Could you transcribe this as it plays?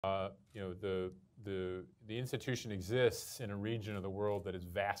the institution exists in a region of the world that is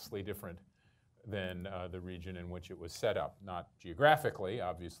vastly different than the region in which it was set up. Not geographically,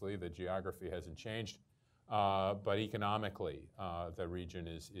 obviously, the geography hasn't changed, but economically, the region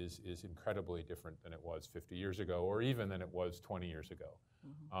is incredibly different than it was 50 years ago, or even than it was 20 years ago.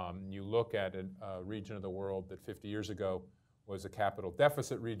 You look at a region of the world that 50 years ago was a capital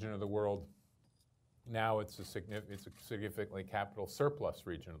deficit region of the world. Now it's a significantly capital surplus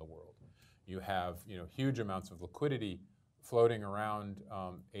region of the world. You have huge amounts of liquidity floating around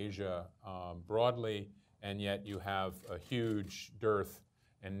Asia broadly, and yet you have a huge dearth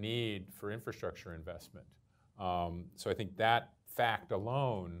and need for infrastructure investment. So I think that fact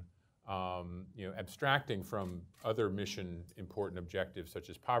alone, abstracting from other mission important objectives such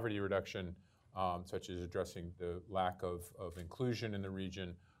as poverty reduction, such as addressing the lack of inclusion in the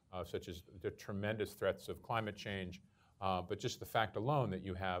region, such as the tremendous threats of climate change, but just the fact alone that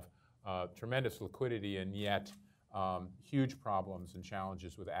you have tremendous liquidity and yet huge problems and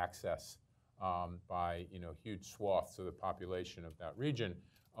challenges with access by huge swaths of the population of that region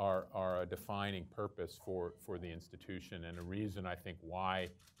are a defining purpose for the institution, and a reason, I think, why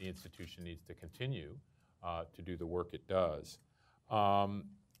the institution needs to continue to do the work it does.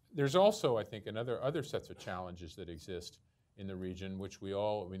 There's also, I think, other sets of challenges that exist in the region, which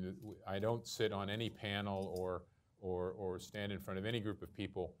I don't sit on any panel or stand in front of any group of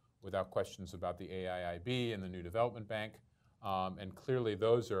people without questions about the AIIB and the New Development Bank, and clearly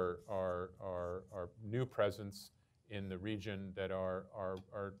those are new presence in the region that are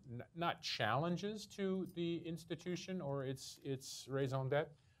not challenges to the institution or its raison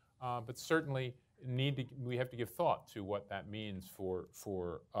d'etre, but certainly we have to give thought to what that means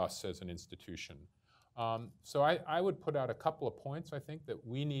for us as an institution. So I would put out a couple of points, I think, that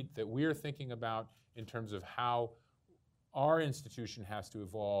we're thinking about in terms of how our institution has to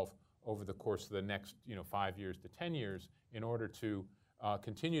evolve over the course of the next 5 years to 10 years in order to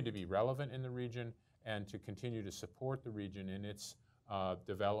continue to be relevant in the region and to continue to support the region in its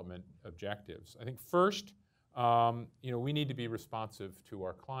development objectives. I think first, we need to be responsive to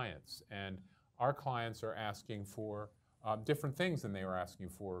our clients, and our clients are asking for different things than they were asking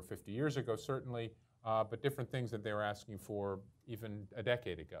for 50 years ago, certainly, but different things that they were asking for even a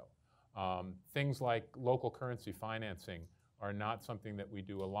decade ago. Things like local currency financing are not something that we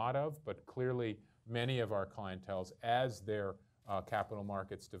do a lot of, but clearly many of our clienteles, as their capital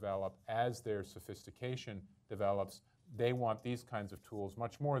markets develop, as their sophistication develops, they want these kinds of tools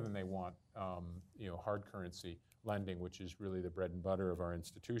much more than they want hard currency lending, which is really the bread and butter of our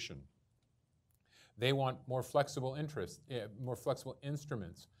institution. They want more flexible more flexible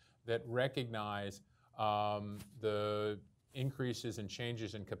instruments that recognize the increases and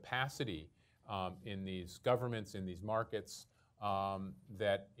changes in capacity in these governments, in these markets,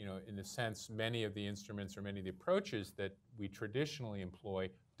 that, in a sense, many of the instruments or many of the approaches that we traditionally employ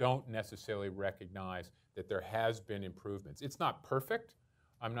don't necessarily recognize that there has been improvements. It's not perfect.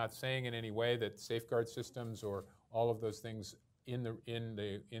 I'm not saying in any way that safeguard systems or all of those things in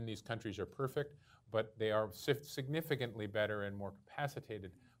these countries are perfect, but they are significantly better and more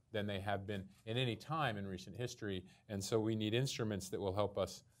capacitated than they have been in any time in recent history, and so we need instruments that will help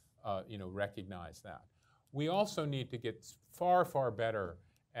us recognize that. We also need to get far, far better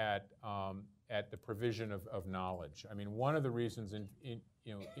at the provision of knowledge. I mean, one of the reasons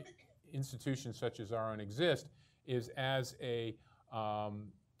institutions such as our own exist is as a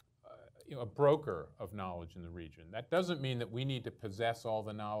broker of knowledge in the region. That doesn't mean that we need to possess all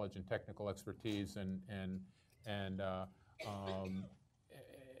the knowledge and technical expertise and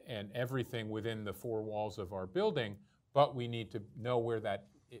everything within the four walls of our building, but we need to know where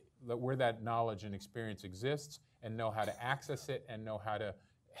that knowledge and experience exists and know how to access it and know how to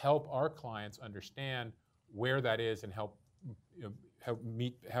help our clients understand where that is and help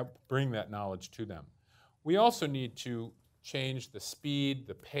bring that knowledge to them. We also need to change the speed,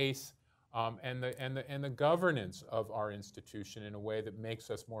 the pace, and the governance of our institution in a way that makes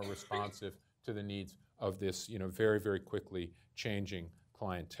us more responsive to the needs of this very, very quickly changing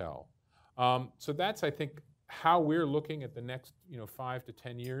clientele. So that's, I think, how we're looking at the next 5 to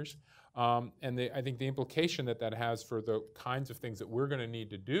 10 years. And I think the implication that has for the kinds of things that we're going to need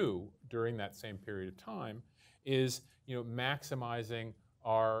to do during that same period of time is maximizing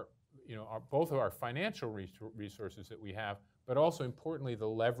both of our financial resources that we have, but also importantly the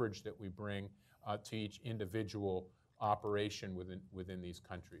leverage that we bring to each individual operation within these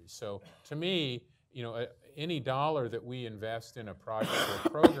countries. So to me, any dollar that we invest in a project or a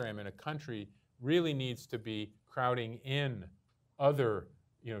program in a country really needs to be crowding in other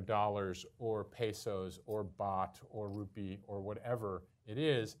dollars or pesos or baht or rupee or whatever it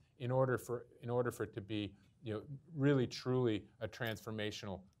is in order for it to be, really truly a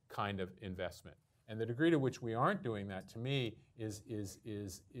transformational kind of investment. And the degree to which we aren't doing that, to me, is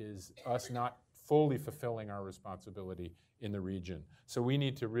us not fully fulfilling our responsibility in the region. So we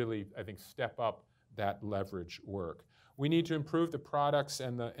need to really, I think, step up that leverage work. We need to improve the products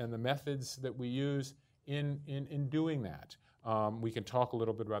and the methods that we use in doing that. We can talk a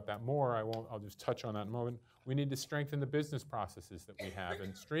little bit about that more. I'll just touch on that in a moment. We need to strengthen the business processes that we have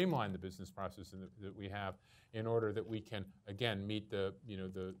and streamline the business processes that we have in order that we can, again, meet the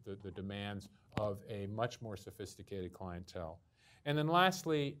demands of a much more sophisticated clientele. And then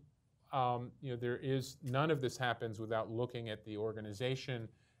lastly, none of this happens without looking at the organization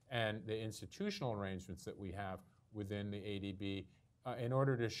and the institutional arrangements that we have within the AIIB in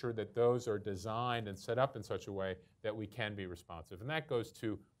order to ensure that those are designed and set up in such a way that we can be responsive. And that goes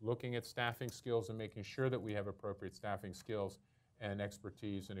to looking at staffing skills and making sure that we have appropriate staffing skills and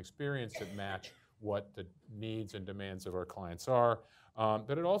expertise and experience that match what the needs and demands of our clients are.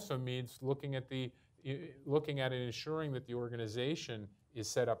 But it also means looking at it and ensuring that the organization is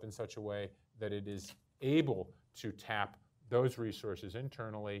set up in such a way that it is able to tap those resources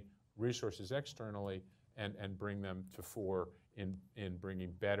internally, resources externally, and bring them to fore in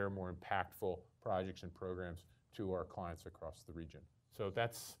bringing better, more impactful projects and programs to our clients across the region. So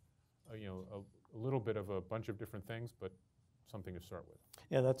that's a little bit of a bunch of different things, but something to start with.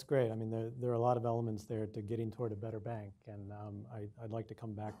 Yeah, that's great. I mean, there are a lot of elements there to getting toward a better bank, and I'd like to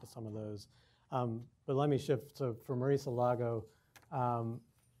come back to some of those. But let me shift. So for Marisa Lago,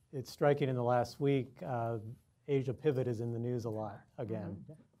 it's striking in the last week, Asia pivot is in the news a lot again.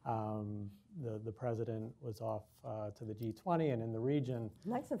 The president was off to the G20 and in the region.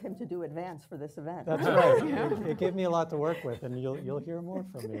 Nice of him to do advance for this event. That's right. It gave me a lot to work with, and you'll hear more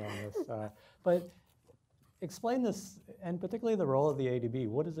from me on this. But explain this, and particularly the role of the AIIB.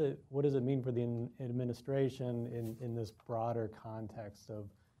 What does it mean for the administration in this broader context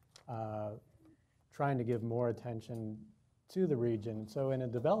of trying to give more attention to the region? So in a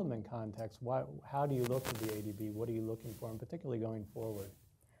development context, how do you look at the AIIB? What are you looking for, and particularly going forward?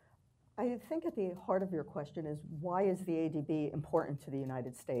 I think at the heart of your question is, why is the AIIB important to the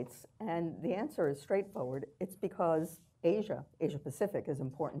United States? And the answer is straightforward. It's because Asia Pacific is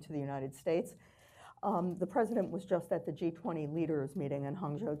important to the United States. The president was just at the G20 leaders meeting in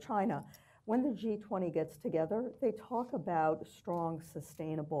Hangzhou, China. When the G20 gets together, they talk about strong,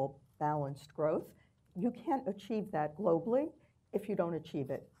 sustainable, balanced growth. You can't achieve that globally if you don't achieve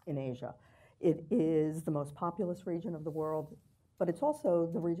it in Asia. It is the most populous region of the world, but it's also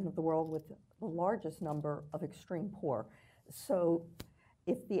the region of the world with the largest number of extreme poor. So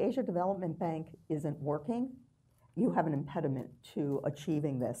if the Asia Development Bank isn't working, you have an impediment to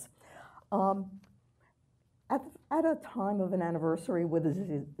achieving this. At a time of an anniversary with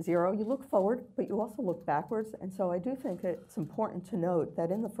a zero, you look forward, but you also look backwards. And so I do think it's important to note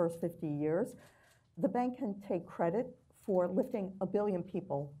that in the first 50 years, the bank can take credit for lifting 1 billion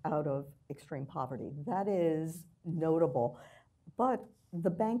people out of extreme poverty. That is notable. But the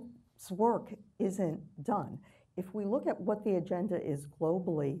bank's work isn't done. If we look at what the agenda is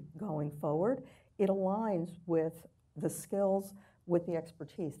globally going forward, it aligns with the skills, with the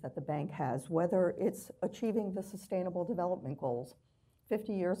expertise that the bank has, whether it's achieving the Sustainable Development Goals.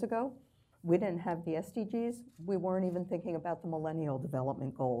 50 years ago, we didn't have the SDGs. We weren't even thinking about the Millennial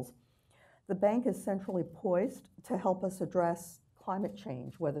Development Goals. The bank is centrally poised to help us address climate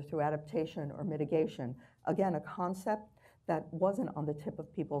change, whether through adaptation or mitigation. Again, a concept that wasn't on the tip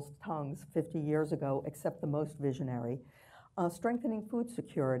of people's tongues 50 years ago, except the most visionary. Strengthening food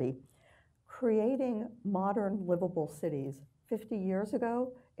security, creating modern, livable cities. 50 years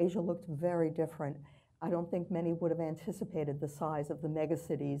ago, Asia looked very different. I don't think many would have anticipated the size of the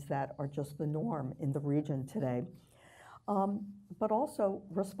megacities that are just the norm in the region today. But also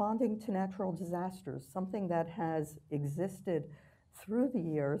responding to natural disasters, something that has existed through the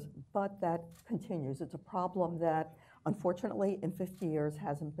years, but that continues. It's a problem that, unfortunately, in 50 years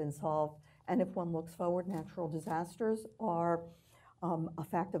hasn't been solved. And if one looks forward, natural disasters are a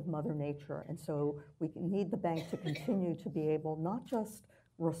fact of Mother Nature. And so we need the bank to continue to be able not just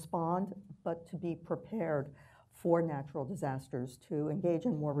respond, but to be prepared for natural disasters, to engage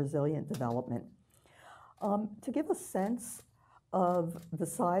in more resilient development. To give a sense of the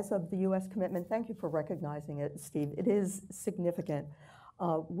size of the U.S. commitment, thank you for recognizing it, Steve. It is significant.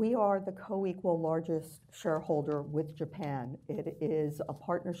 We are the co-equal largest shareholder with Japan. It is a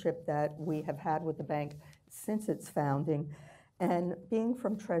partnership that we have had with the bank since its founding. And being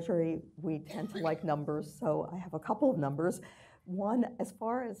from Treasury, we tend to like numbers, so I have a couple of numbers. One, as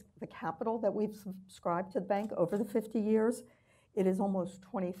far as the capital that we've subscribed to the bank over the 50 years, it is almost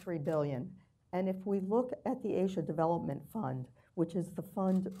 23 billion. And if we look at the Asia Development Fund, which is the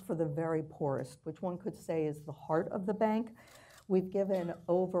fund for the very poorest, which one could say is the heart of the bank, we've given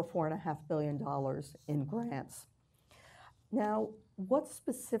over $4.5 billion in grants. Now, what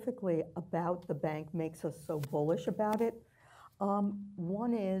specifically about the bank makes us so bullish about it?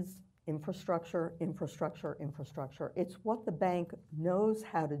 One is infrastructure, infrastructure, infrastructure. It's what the bank knows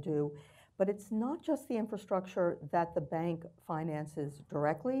how to do, but it's not just the infrastructure that the bank finances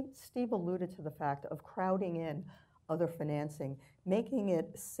directly. Steve alluded to the fact of crowding in other financing, making it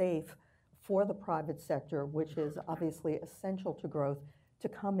safe for the private sector, which is obviously essential to growth, to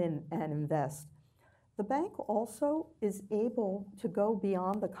come in and invest. The bank also is able to go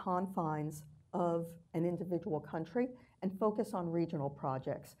beyond the confines of an individual country and focus on regional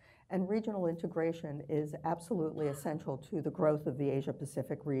projects. And regional integration is absolutely essential to the growth of the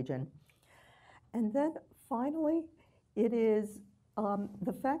Asia-Pacific region. And then finally, it is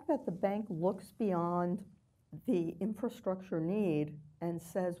the fact that the bank looks beyond the infrastructure need and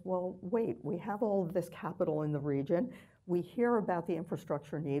says, well, wait, we have all of this capital in the region. We hear about the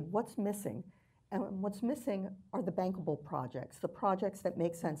infrastructure need. What's missing? And what's missing are the bankable projects, the projects that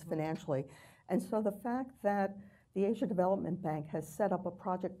make sense financially. And so the fact that the Asia Development Bank has set up a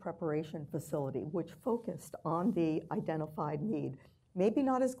project preparation facility which focused on the identified need. Maybe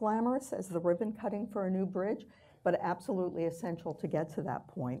not as glamorous as the ribbon cutting for a new bridge, but absolutely essential to get to that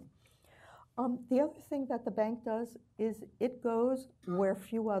point. The other thing that the bank does is it goes where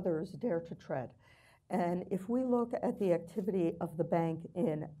few others dare to tread. And if we look at the activity of the bank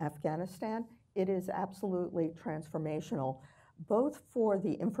in Afghanistan, it is absolutely transformational, both for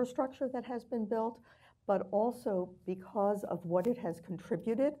the infrastructure that has been built, but also because of what it has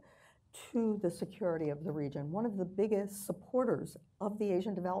contributed to the security of the region. One of the biggest supporters of the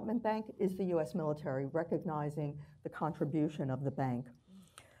Asian Development Bank is the US military, recognizing the contribution of the bank.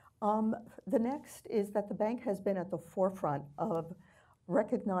 The next is that the bank has been at the forefront of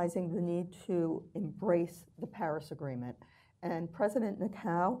recognizing the need to embrace the Paris Agreement. And President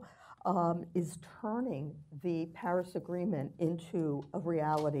Nekau is turning the Paris Agreement into a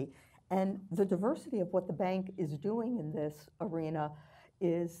reality. And the diversity of what the bank is doing in this arena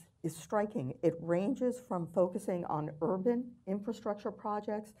is striking. It ranges from focusing on urban infrastructure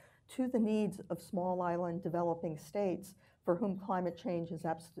projects to the needs of small island developing states for whom climate change is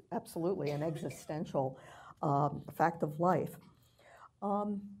absolutely an existential fact of life.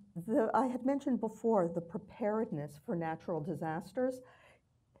 I had mentioned before the preparedness for natural disasters.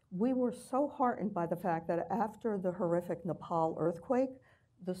 We were so heartened by the fact that after the horrific Nepal earthquake,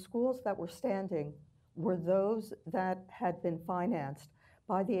 the schools that were standing were those that had been financed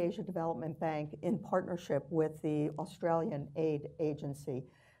by the Asia Development Bank in partnership with the Australian Aid Agency.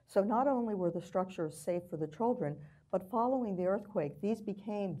 So not only were the structures safe for the children, but following the earthquake, these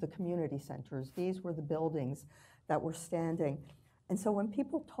became the community centers. These were the buildings that were standing. And so when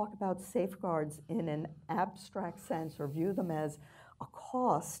people talk about safeguards in an abstract sense or view them as a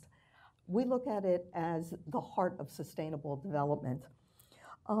cost, we look at it as the heart of sustainable development.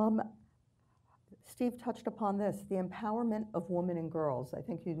 Steve touched upon this, the empowerment of women and girls. I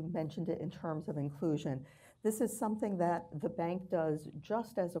think you mentioned it in terms of inclusion. This is something that the bank does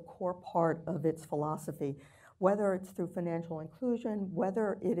just as a core part of its philosophy, whether it's through financial inclusion,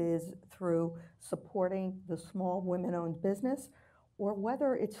 whether it is through supporting the small women-owned business, or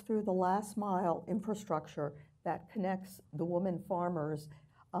whether it's through the last mile infrastructure that connects the women farmers,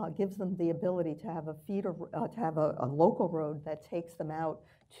 gives them the ability to have a local road that takes them out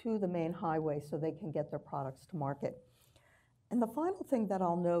to the main highway so they can get their products to market. And the final thing that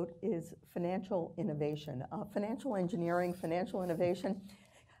I'll note is financial innovation. Financial engineering, financial innovation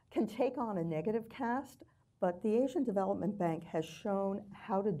can take on a negative cast, but the Asian Development Bank has shown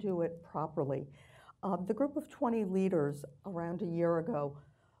how to do it properly. The group of 20 leaders around a year ago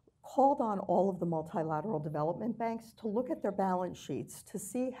called on all of the multilateral development banks to look at their balance sheets to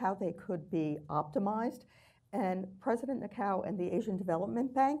see how they could be optimized. And President Nekau and the Asian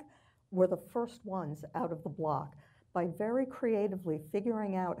Development Bank were the first ones out of the block by very creatively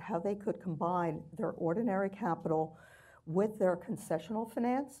figuring out how they could combine their ordinary capital with their concessional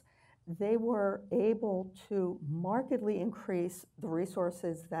finance. They were able to markedly increase the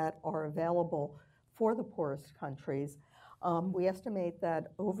resources that are available for the poorest countries. We estimate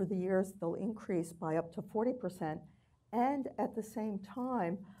that over the years they'll increase by up to 40%, and at the same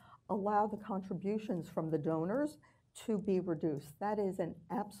time allow the contributions from the donors to be reduced. That is an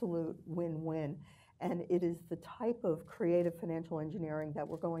absolute win-win, and it is the type of creative financial engineering that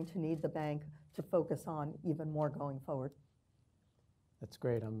we're going to need the bank to focus on even more going forward. That's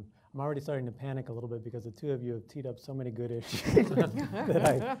great. I'm already starting to panic a little bit because the two of you have teed up so many good issues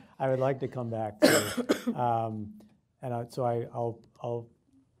that I would like to come back to. I'll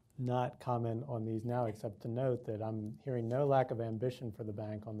not comment on these now, except to note that I'm hearing no lack of ambition for the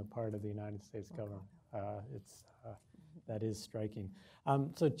bank on the part of the United States government. That is striking.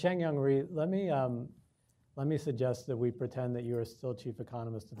 So Changyong Rhee, let me suggest that we pretend that you are still chief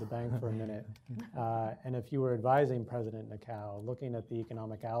economist at the bank for a minute. And if you were advising President Nakao, looking at the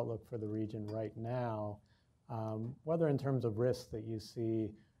economic outlook for the region right now, whether in terms of risks that you see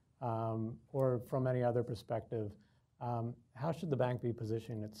or from any other perspective, how should the bank be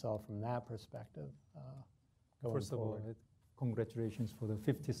positioning itself from that perspective going First forward? of all, congratulations for the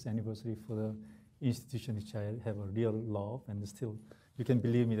 50th anniversary for the institution which I have a real love, and still, you can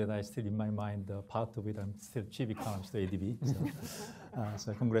believe me that I still, in my mind, part of it, I'm still chief economist at AIIB.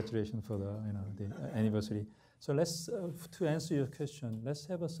 So congratulations for the anniversary. So let's, to answer your question, let's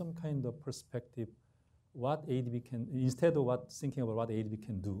have some kind of perspective what AIIB can, instead of thinking about what AIIB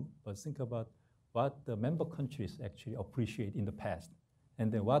can do, but think about what the member countries actually appreciate in the past,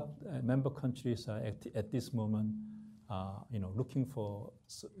 and then what member countries are at this moment, looking for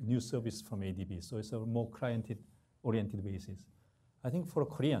new service from AIIB. So it's a more client-oriented basis. I think for a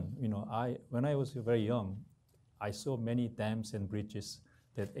Korean, when I was very young, I saw many dams and bridges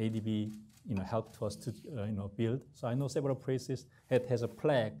that AIIB, helped us to, build. So I know several places that has a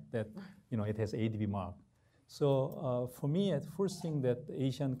flag that, it has AIIB mark. So for me, the first thing that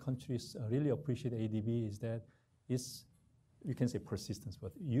Asian countries really appreciate AIIB is that you can say persistence,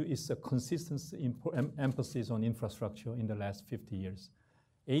 but it's a consistent emphasis on infrastructure in the last 50 years.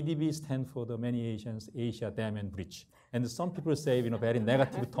 AIIB stands for the many Asians, Asia Dam and Bridge. And some people say, very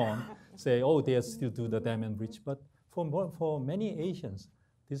negative tone, say, oh, they still do the dam and bridge. But for many Asians,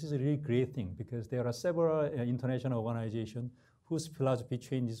 this is a really great thing because there are several international organizations whose philosophy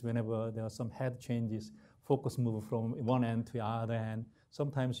changes whenever there are some head changes, focus move from one end to the other end.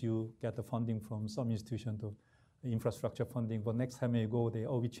 Sometimes you get the funding from some institution to infrastructure funding, but next time you go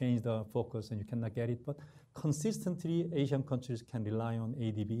there, we change the focus and you cannot get it. But consistently, Asian countries can rely on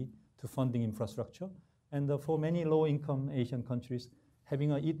AIIB to funding infrastructure. And for many low-income Asian countries, having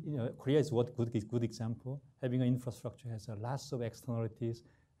Korea is good example. Having an infrastructure has lots of externalities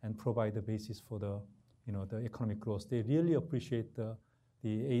and provide the basis for the economic growth. They really appreciate the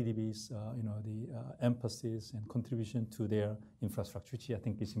AIIB's emphasis and contribution to their infrastructure, which I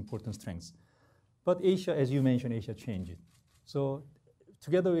think is important strengths. But Asia, as you mentioned, Asia changed. So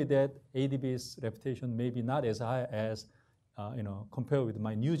together with that, AIIB's reputation may be not as high as, compared with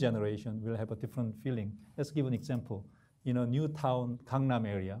my new generation, will have a different feeling. Let's give an example. New Town, Gangnam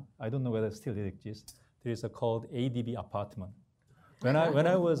area, I don't know whether it still exists, there is a called AIIB apartment. When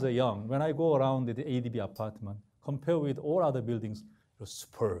I was young, when I go around the AIIB apartment, compared with all other buildings, it was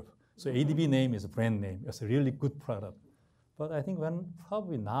superb. So AIIB name is a brand name. It's a really good product. But I think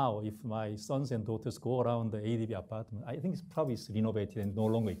probably now, if my sons and daughters go around the AIIB apartment, I think it's probably renovated and no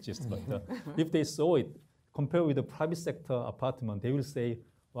longer exists. But if they saw it, compared with the private sector apartment, they will say,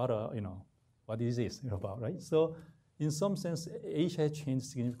 what is this about, right? So in some sense, Asia has changed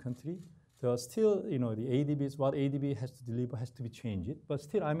significantly. There are still, the AIIB, what AIIB has to deliver has to be changed. But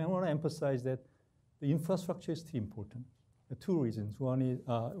still, I want to emphasize that the infrastructure is still important. Two reasons.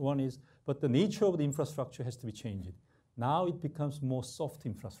 One is, but the nature of the infrastructure has to be changed. Now it becomes more soft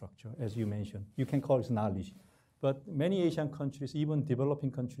infrastructure, as you mentioned. You can call it knowledge. But many Asian countries, even developing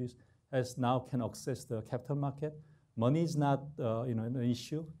countries, now can access the capital market. Money is not an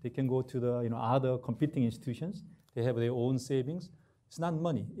issue. They can go to the other competing institutions. They have their own savings. It's not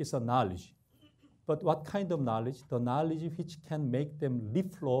money, it's a knowledge. But what kind of knowledge? The knowledge which can make them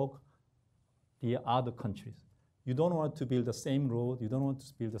leapfrog the other countries. You don't want to build the same road. You don't want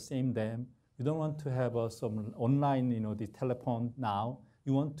to build the same dam. You don't want to have some online, the telephone now.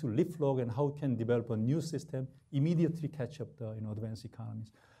 You want to leapfrog and how can develop a new system, immediately catch up the advanced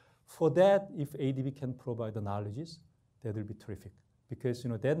economies. For that, if AIIB can provide the knowledges, that will be terrific. Because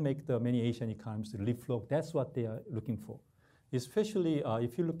that make the many Asian economies leapfrog. That's what they are looking for. Especially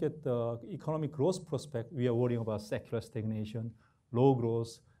if you look at the economic growth prospect, we are worrying about secular stagnation, low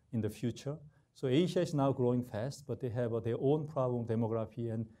growth in the future. So Asia is now growing fast, but they have their own problem,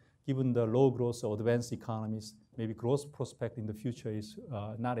 demography, and given the low growth of advanced economies, maybe growth prospect in the future is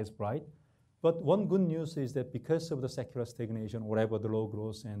not as bright. But one good news is that because of the secular stagnation, whatever the low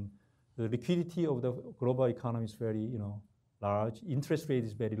growth, and the liquidity of the global economy is very large, interest rate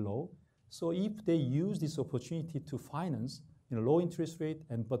is very low. So if they use this opportunity to finance low interest rate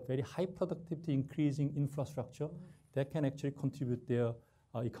but very high productivity increasing infrastructure, that can actually contribute their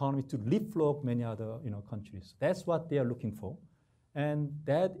economy to leapfrog many other countries. That's what they are looking for. And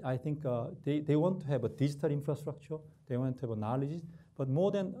that, I think, they want to have a digital infrastructure, they want to have a knowledge, but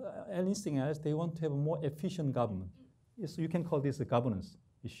more than anything else, they want to have a more efficient government. Yes, you can call this a governance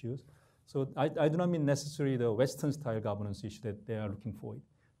issues. So I do not mean necessarily the Western-style governance issue that they are looking for.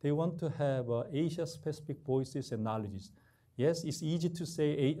 They want to have Asia-specific voices and knowledges. Yes, it's easy to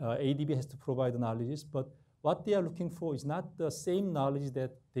say ADB has to provide the knowledges, but what they are looking for is not the same knowledge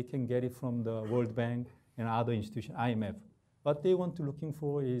that they can get it from the World Bank and other institutions, IMF. What they want to looking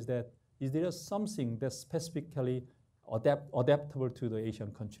for is that is there something that's specifically adaptable to the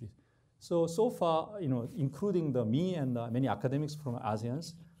Asian countries. So far, including me and many academics from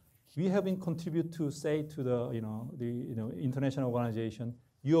ASEAN, we have been contribute to say to the international organization,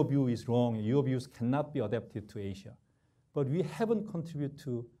 your view is wrong, your views cannot be adapted to Asia. But we haven't contributed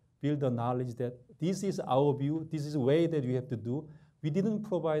to build the knowledge that this is our view, this is the way that we have to do. We didn't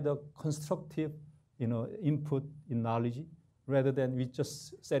provide a constructive input in knowledge, rather than we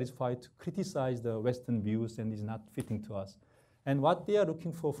just satisfied to criticize the Western views and is not fitting to us. And what they are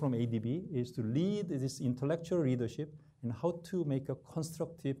looking for from ADB is to lead this intellectual leadership and how to make a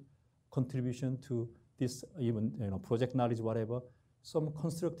constructive contribution to this even project knowledge, whatever, some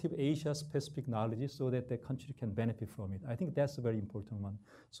constructive Asia-specific knowledge so that the country can benefit from it. I think that's a very important one.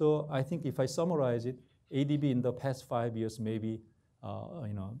 So I think if I summarize it, ADB in the past 5 years maybe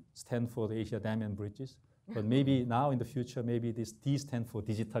stand for the Asia Dam and Bridges, but maybe now in the future, maybe this D stand for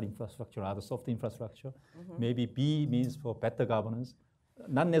digital infrastructure, other soft infrastructure. Maybe B means for better governance.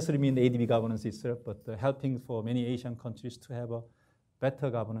 Not necessarily mean the ADB governance itself, but helping for many Asian countries to have a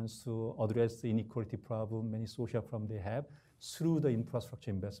better governance to address the inequality problem, many social problems they have through the infrastructure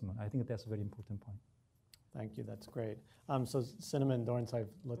investment. I think that's a very important point. Thank you, that's great. So Cinnamon, Dornsife,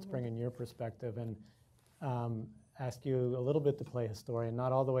 let's bring in your perspective and ask you a little bit to play historian,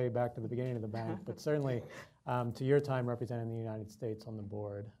 not all the way back to the beginning of the bank, but certainly to your time representing the United States on the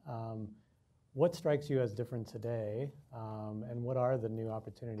board. What strikes you as different today, and what are the new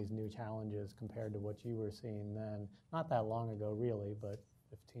opportunities, new challenges compared to what you were seeing then? Not that long ago, really, but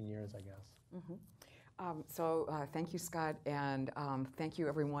 15 years, I guess. Thank you, Scott, and thank you,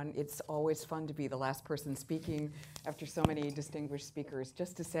 everyone. It's always fun to be the last person speaking after so many distinguished speakers.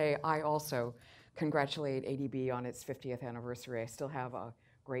 Just to say, I also congratulate ADB on its 50th anniversary. I still have a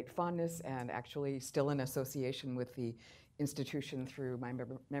great fondness and actually still in association with the institution through my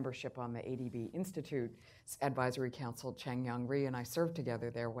membership on the ADB Institute's Advisory Council, Changyong Rhee, and I served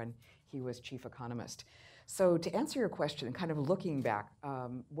together there when he was chief economist. So to answer your question, kind of looking back,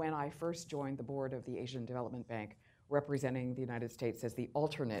 when I first joined the board of the Asian Development Bank, representing the United States as the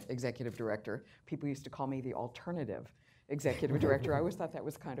alternate executive director, people used to call me the alternative executive director. I always thought that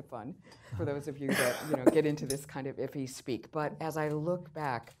was kind of fun for those of you that get into this kind of iffy speak. But as I look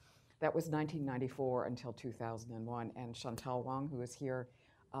back, that was 1994 until 2001, and Chantal Wang, who is here,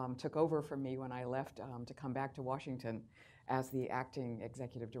 took over from me when I left to come back to Washington as the acting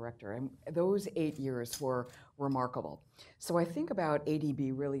executive director. And those 8 years were remarkable. So I think about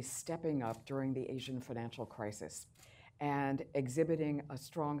ADB really stepping up during the Asian financial crisis and exhibiting a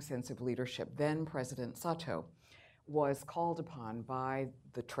strong sense of leadership. Then President Sato was called upon by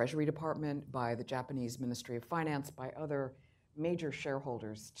the Treasury Department, by the Japanese Ministry of Finance, by other major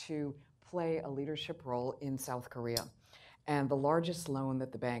shareholders to play a leadership role in South Korea. And the largest loan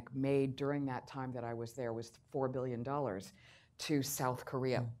that the bank made during that time that I was there was $4 billion to South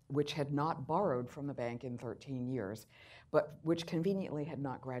Korea, which had not borrowed from the bank in 13 years, but which conveniently had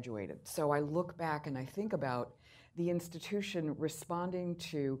not graduated. So I look back and I think about the institution responding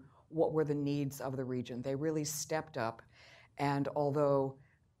to what were the needs of the region. They really stepped up, and although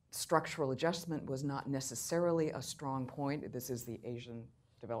structural adjustment was not necessarily a strong point, this is the Asian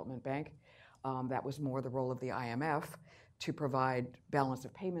Development Bank, that was more the role of the IMF to provide balance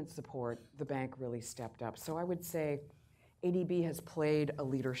of payment support, the bank really stepped up. So I would say ADB has played a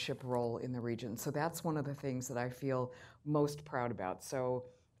leadership role in the region. So that's one of the things that I feel most proud about. So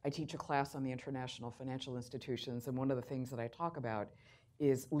I teach a class on the international financial institutions, and one of the things that I talk about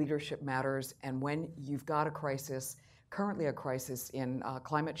is leadership matters. And when you've got a crisis, currently a crisis in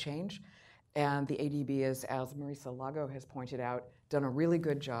climate change, and the ADB is, as Marisa Lago has pointed out, done a really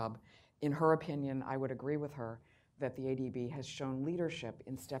good job. In her opinion, I would agree with her, that the ADB has shown leadership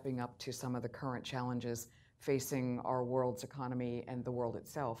in stepping up to some of the current challenges facing our world's economy and the world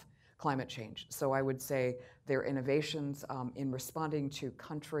itself, climate change. So I would say their innovations in responding to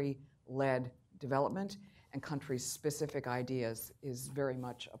country-led development and country-specific ideas is very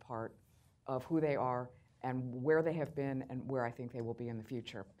much a part of who they are and where they have been and where I think they will be in the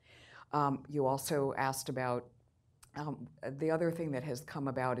future. You also asked about, the other thing that has come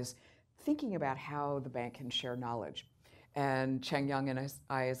about is thinking about how the bank can share knowledge. And Changyong and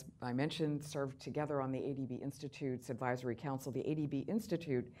I, as I mentioned, served together on the ADB Institute's advisory council. The ADB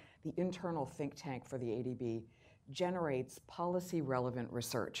Institute, the internal think tank for the ADB, generates policy-relevant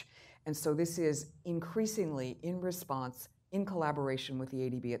research. And so this is increasingly in response, in collaboration with the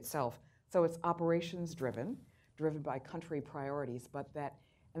ADB itself. So it's operations-driven, driven by country priorities,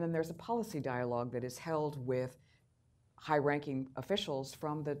 and then there's a policy dialogue that is held with high-ranking officials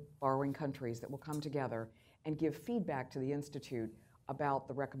from the borrowing countries that will come together and give feedback to the Institute about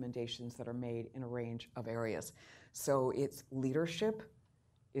the recommendations that are made in a range of areas. So its leadership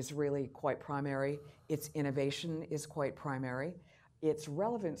is really quite primary. Its innovation is quite primary. Its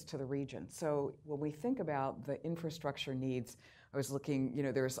relevance to the region. So when we think about the infrastructure needs, I was looking,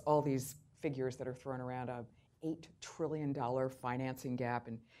 there's all these figures that are thrown around, a $8 trillion financing gap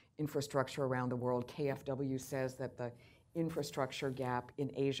in infrastructure around the world. KfW says that the infrastructure gap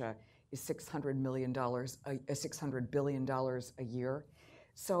in Asia is $600 billion a year.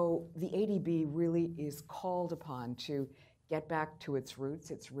 So the ADB really is called upon to get back to its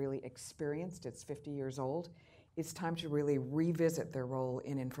roots. It's really experienced. It's 50 years old. It's time to really revisit their role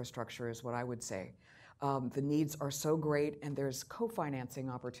in infrastructure is what I would say. The needs are so great, and there's co-financing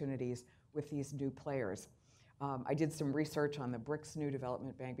opportunities with these new players. I did some research on the BRICS New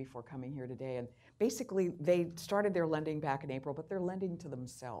Development Bank before coming here today, and basically they started their lending back in April, but they're lending to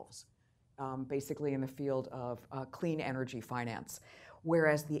themselves, basically in the field of clean energy finance.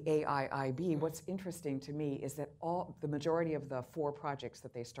 Whereas the AIIB, what's interesting to me is that the majority of the 4 projects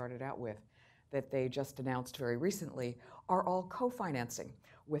that they started out with, that they just announced very recently, are all co-financing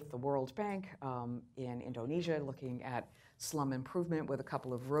with the World Bank in Indonesia, looking at slum improvement with a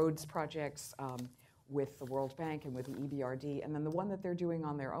couple of roads projects, with the World Bank and with the EBRD. And then the one that they're doing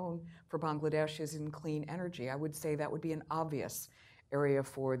on their own for Bangladesh is in clean energy. I would say that would be an obvious area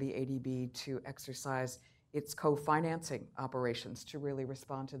for the ADB to exercise its co-financing operations to really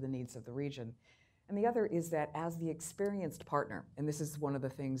respond to the needs of the region. And the other is that as the experienced partner, and this is one of the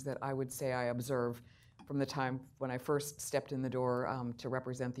things that I would say I observe from the time when I first stepped in the door to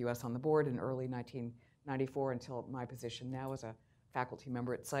represent the US on the board in early 1994 until my position now as a faculty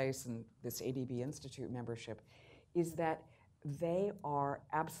member at SAIS and this ADB Institute membership, is that they are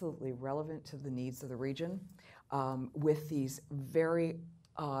absolutely relevant to the needs of the region with these very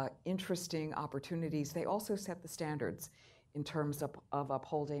interesting opportunities. They also set the standards in terms of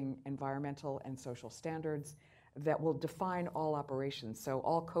upholding environmental and social standards that will define all operations. So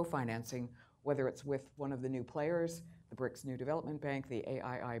all co-financing, whether it's with one of the new players, the BRICS New Development Bank, the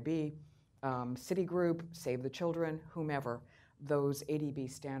AIIB, Citigroup, Save the Children, whomever, those ADB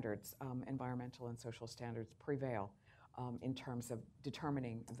standards, environmental and social standards, prevail in terms of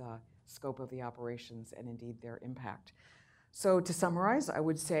determining the scope of the operations and indeed their impact. So to summarize, I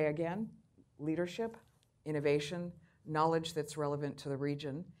would say again, leadership, innovation, knowledge that's relevant to the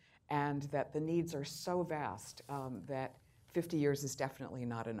region, and that the needs are so vast that 50 years is definitely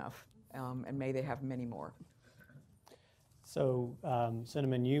not enough, and may they have many more. So,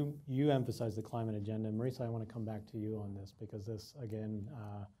 Cinnamon, you emphasize the climate agenda. Marisa, I want to come back to you on this because this, again,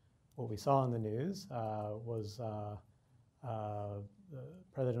 what we saw in the news was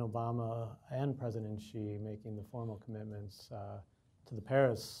President Obama and President Xi making the formal commitments to the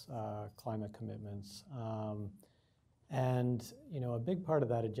Paris climate commitments. And a big part of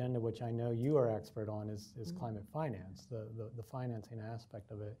that agenda, which I know you are expert on, is climate finance, the financing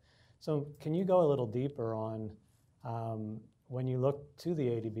aspect of it. So can you go a little deeper on when you look to the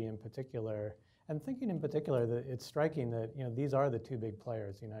ADB in particular, and thinking in particular that it's striking that these are the 2 big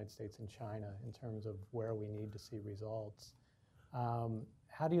players, the United States and China, in terms of where we need to see results.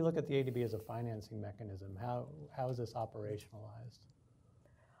 How do you look at the ADB as a financing mechanism? How is this operationalized?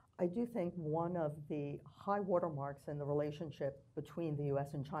 I do think one of the high watermarks in the relationship between the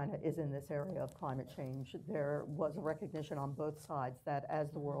US and China is in this area of climate change. There was a recognition on both sides that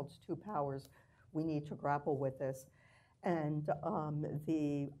as the world's 2 powers, we need to grapple with this. And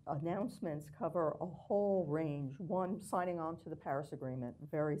the announcements cover a whole range. One, signing on to the Paris Agreement,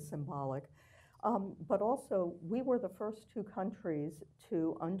 very symbolic. But also, we were the first 2 countries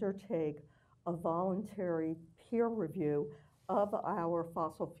to undertake a voluntary peer review of our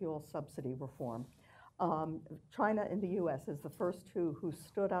fossil fuel subsidy reform. China and the US is the first 2 who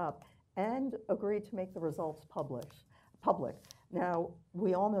stood up and agreed to make the results public. Now,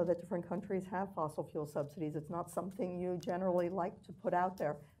 we all know that different countries have fossil fuel subsidies. It's not something you generally like to put out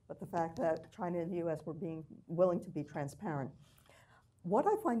there, but the fact that China and the US were being willing to be transparent. What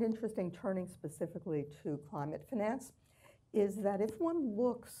I find interesting, turning specifically to climate finance, is that if one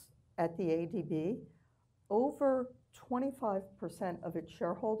looks at the ADB, over 25% of its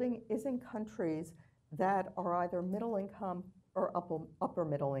shareholding is in countries that are either middle income or upper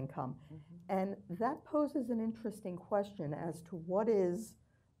middle income. And that poses an interesting question as to what is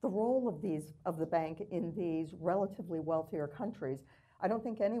the role of the bank in these relatively wealthier countries. I don't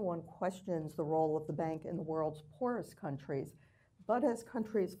think anyone questions the role of the bank in the world's poorest countries. But as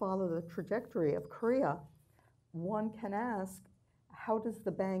countries follow the trajectory of Korea, one can ask, how does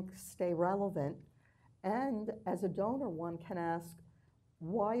the bank stay relevant? And as a donor, one can ask,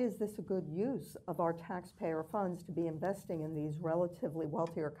 why is this a good use of our taxpayer funds to be investing in these relatively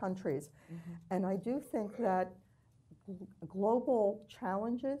wealthier countries? And I do think that global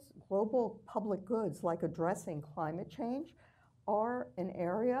challenges, global public goods like addressing climate change are an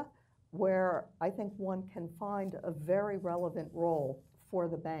area where I think one can find a very relevant role for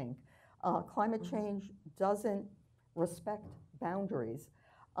the bank. Climate change doesn't respect boundaries.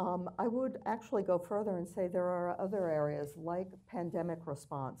 I would actually go further and say there are other areas like pandemic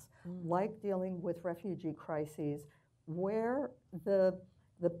response, like dealing with refugee crises, where the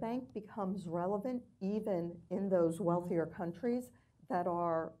bank becomes relevant even in those wealthier countries that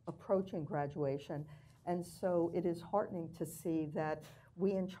are approaching graduation. And so it is heartening to see that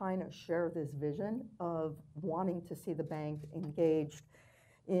we in China share this vision of wanting to see the bank engaged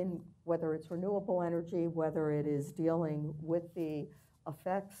in whether it's renewable energy, whether it is dealing with the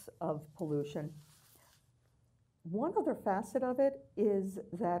effects of pollution. One other facet of it is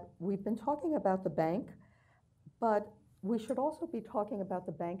that we've been talking about the bank, but we should also be talking about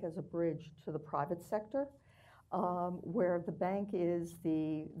the bank as a bridge to the private sector, where the bank is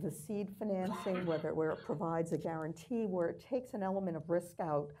the seed financing, where it provides a guarantee, where it takes an element of risk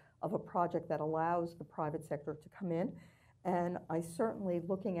out of a project that allows the private sector to come in. And I certainly,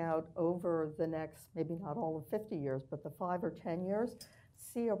 looking out over the next, maybe not all of 50 years, but the 5 or 10 years,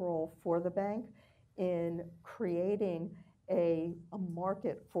 see a role for the bank in creating a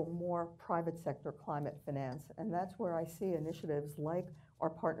market for more private sector climate finance. And that's where I see initiatives like our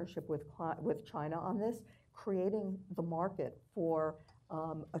partnership with China on this, creating the market for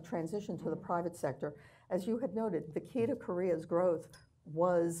a transition to the private sector. As you had noted, the key to Korea's growth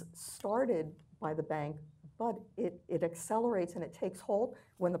was started by the bank, but it accelerates and it takes hold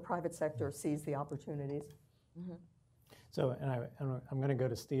when the private sector sees the opportunities. So, and I'm going to go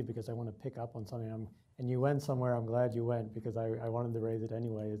to Steve because I want to pick up on something. And you went somewhere, I'm glad you went, because I wanted to raise it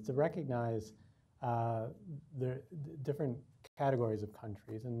anyway, is to recognize the different categories of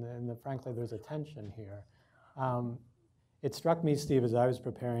countries, and frankly, there's a tension here. It struck me, Steve, as I was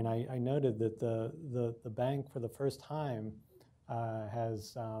preparing, I noted that the bank, for the first time,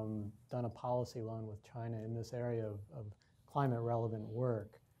 has done a policy loan with China in this area of climate-relevant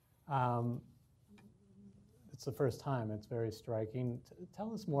work. It's the first time. It's very striking.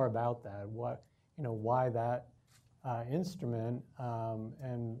 Tell us more about that. Why that instrument,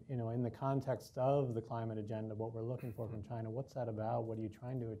 and in the context of the climate agenda, what we're looking for from China. What's that about? What are you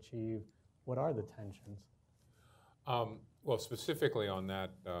trying to achieve? What are the tensions? Well, specifically on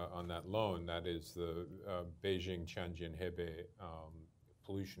that loan, that is the Beijing Changyong Rhee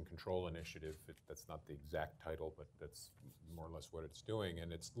Pollution Control Initiative. That's not the exact title, but that's more or less what it's doing.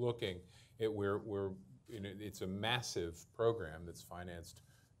 And it's looking at it's a massive program that's financed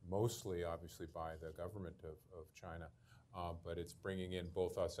mostly, obviously, by the government of China, but it's bringing in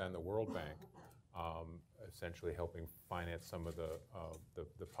both us and the World Bank, essentially helping finance some of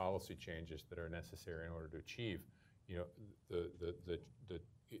the policy changes that are necessary in order to achieve,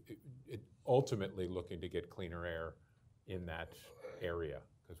 ultimately looking to get cleaner air in that area,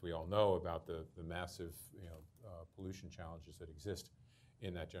 because we all know about the massive pollution challenges that exist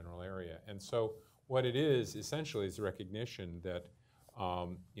in that general area. And so what it is essentially is a recognition that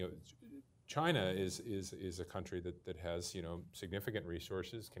China is a country that has significant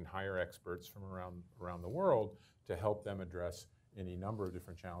resources, can hire experts from around the world to help them address any number of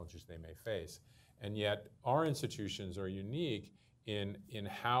different challenges they may face. And yet our institutions are unique in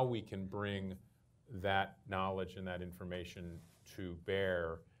how we can bring that knowledge and that information to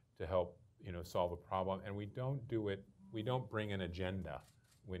bear to help solve a problem. And we don't bring an agenda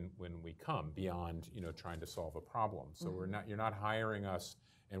when we come beyond trying to solve a problem. So you're not hiring us,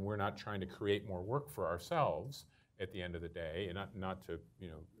 and we're not trying to create more work for ourselves at the end of the day, and not to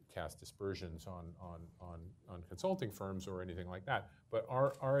cast dispersions on consulting firms or anything like that. But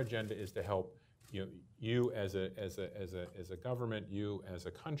our agenda is to help you as a government, you as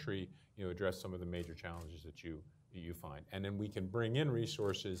a country, address some of the major challenges that you find, and then we can bring in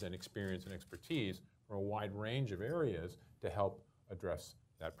resources and experience and expertise from a wide range of areas to help address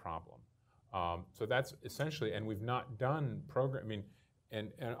that problem. So that's essentially, and we've not done and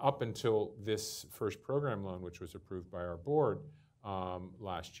up until this first program loan, which was approved by our board,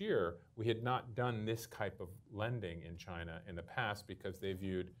 last year, we had not done this type of lending in China in the past because they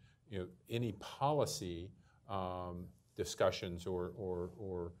viewed any policy discussions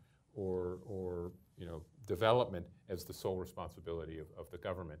or development as the sole responsibility of the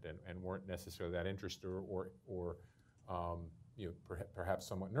government and weren't necessarily that interested or perhaps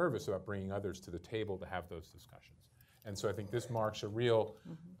somewhat nervous about bringing others to the table to have those discussions. And so I think this marks a real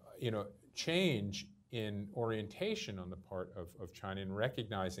change in orientation on the part of China in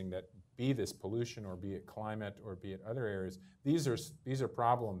recognizing that be this pollution or be it climate or be it other areas, these are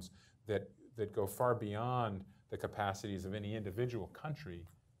problems that go far beyond the capacities of any individual country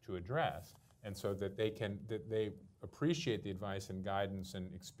to address, and so that they appreciate the advice and guidance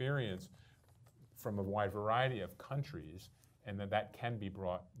and experience from a wide variety of countries, and that can be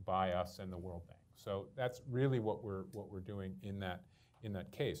brought by us and the World Bank. So that's really what we're doing in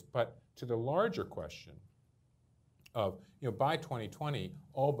that case. But to the larger question of by 2020,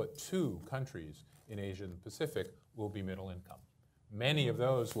 all but 2 countries in Asia and the Pacific will be middle income. Many of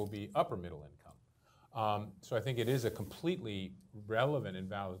those will be upper middle income. So I think it is a completely relevant and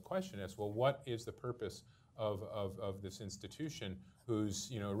valid question as well. What is the purpose of this institution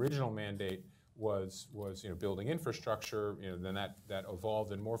whose original mandate was building infrastructure? Then that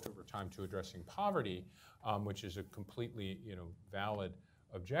evolved and morphed over time to addressing poverty, which is a completely valid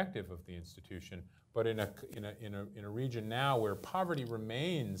objective of the institution. But in a region now where poverty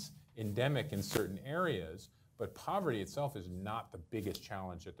remains endemic in certain areas, but poverty itself is not the biggest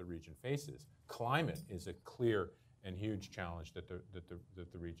challenge that the region faces. Climate is a clear and huge challenge that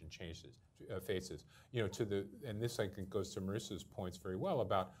the region faces. And this I think goes to Marisa's points very well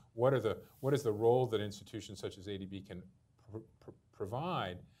about what is the role that institutions such as AIIB can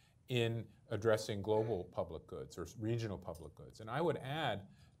provide in addressing global public goods or regional public goods. And I would add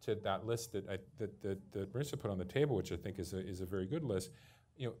to that list that Marisa put on the table, which I think is a very good list,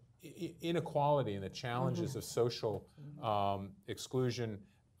 inequality and the challenges of social exclusion,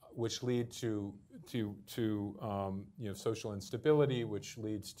 which lead to social instability, which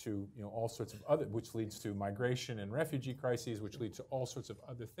leads to all sorts of other, which leads to migration and refugee crises, which lead to all sorts of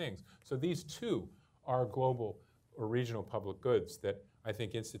other things. So these too are global or regional public goods that I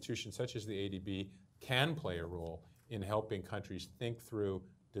think institutions such as the AIIB can play a role in helping countries think through,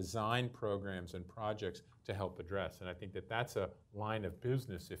 design programs and projects to help address. And I think that's a line of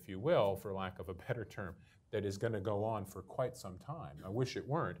business, if you will, for lack of a better term, that is going to go on for quite some time. I wish it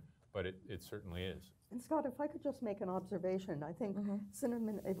weren't, but it certainly is. And Scott, if I could just make an observation, I think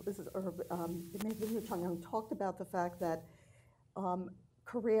Cinnamon, it may have been Changyong, talked about the fact that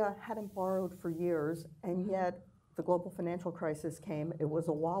Korea hadn't borrowed for years, and yet the global financial crisis came. It was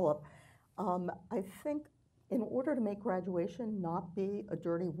a wallop. I think in order to make graduation not be a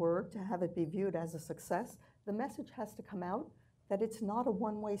dirty word, to have it be viewed as a success, the message has to come out that it's not a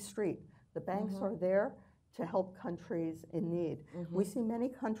one-way street. The banks are there to help countries in need. We see many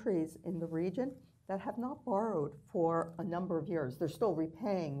countries in the region that have not borrowed for a number of years. They're still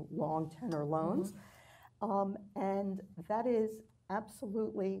repaying long tenor loans. And that is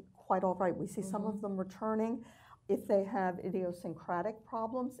absolutely quite all right. We see some of them returning if they have idiosyncratic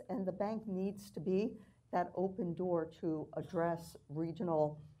problems, and the bank needs to be that open door to address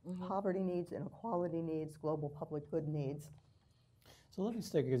regional poverty needs, inequality needs, global public good needs. So let me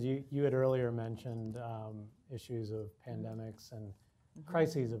stick, because you had earlier mentioned issues of pandemics and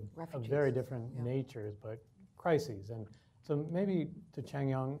crises of very different natures, but crises. And so maybe to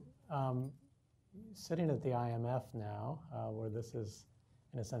Changyong, sitting at the IMF now, where this is,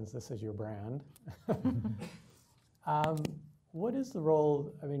 in a sense, this is your brand. What is the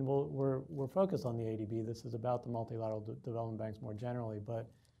role? I mean, we're focused on the AIIB. This is about the multilateral development banks more generally. But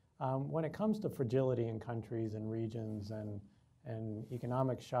when it comes to fragility in countries and regions and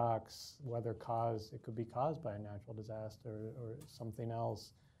economic shocks, whether it could be caused by a natural disaster or something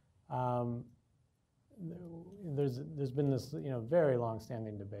else, there's been this very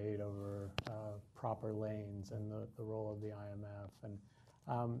long-standing debate over proper lanes and the role of the IMF. And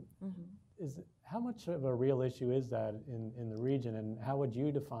how much of a real issue is that in the region, and how would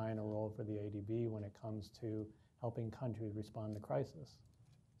you define a role for the AIIB when it comes to helping countries respond to crisis?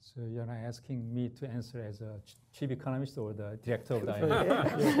 So you're not asking me to answer as a chief economist or the director of the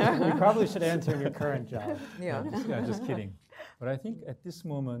IMF? You probably should answer in your current job. Just kidding. But I think at this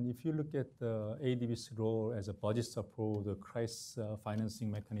moment, if you look at the AIIB's role as a budget support, the crisis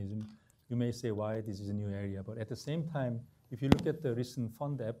financing mechanism, you may say why this is a new area. But at the same time, if you look at the recent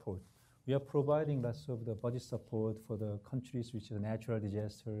fund effort, we are providing lots of the budget support for the countries which are natural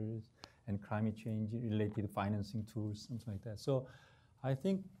disasters and climate change related financing tools, something like that. So I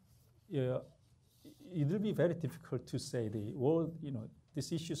think it will be very difficult to say the world,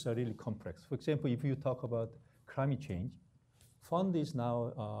 these issues are really complex. For example, if you talk about climate change, fund is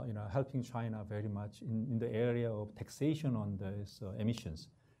now helping China very much in the area of taxation on these emissions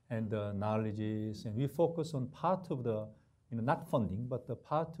and knowledges, and we focus on part of the, not funding, but the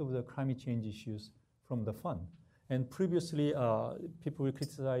part of the climate change issues from the fund. And previously, people will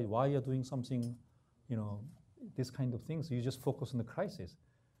criticize why you're doing something, this kind of things. You just focus on the crisis.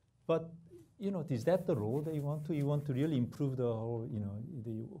 But is that the role that you want to? You want to really improve the whole,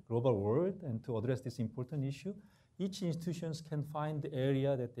 the global world and to address this important issue? Each institutions can find the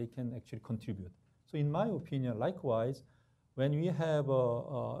area that they can actually contribute. So in my opinion, likewise, when we have,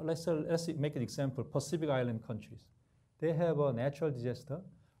 let's make an example, Pacific Island countries. They have a natural disaster.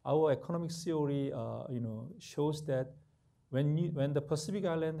 Our economic theory, shows that when the Pacific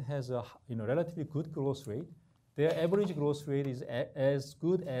Island has a relatively good growth rate, their average growth rate is as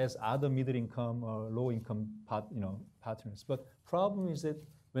good as other middle income or low income partners. But problem is that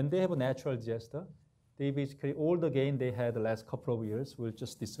when they have a natural disaster, they basically all the gain they had the last couple of years will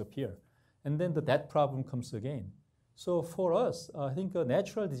just disappear, and then the debt problem comes again. So for us, I think a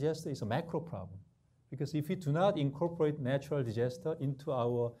natural disaster is a macro problem. Because if we do not incorporate natural disaster into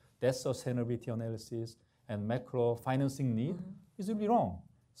our debt sustainability analysis and macro financing need, it will be wrong.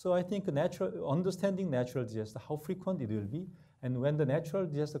 So I think understanding natural disaster, how frequent it will be, and when the natural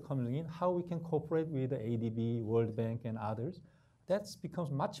disaster comes in, how we can cooperate with the AIIB, World Bank, and others, that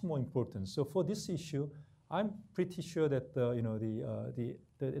becomes much more important. So for this issue, I'm pretty sure that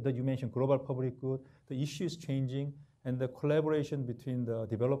you mentioned global public good, the issue is changing, and the collaboration between the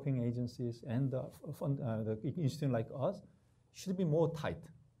developing agencies and the institution like us should be more tight.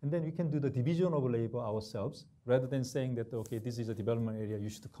 And then we can do the division of labor ourselves, rather than saying that, okay, this is a development area, you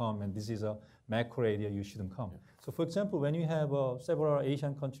should come, and this is a macro area, you shouldn't come. Yeah. So for example, when you have several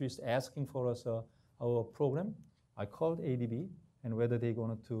Asian countries asking for us our program, I called AIIB, and whether they're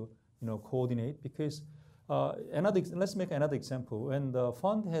going to coordinate, because let's make another example. When the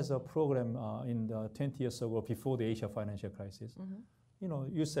fund has a program in the 20 years ago, before the Asia financial crisis,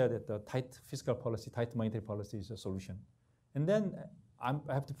 you said that the tight fiscal policy, tight monetary policy is a solution. And then I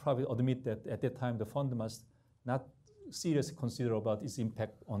have to probably admit that at that time, the fund must not seriously consider about its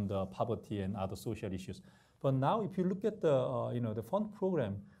impact on the poverty and other social issues. But now, if you look at the fund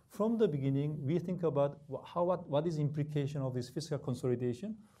program, from the beginning, we think about what is the implication of this fiscal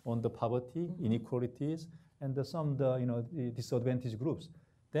consolidation on the poverty, inequalities, and the disadvantaged groups.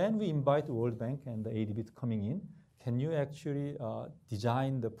 Then we invite the World Bank and the AIIB to coming in. Can you actually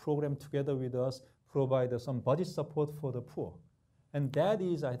design the program together with us, provide some budget support for the poor? And that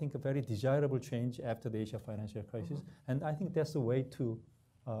is, I think, a very desirable change after the Asia financial crisis. And I think that's the way to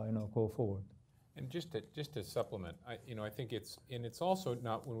go forward. And just to supplement, I think it's also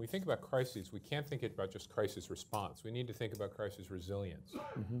not, when we think about crises, we can't think about just crisis response. We need to think about crisis resilience,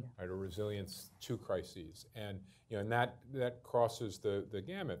 right, or resilience to crises. And and that crosses the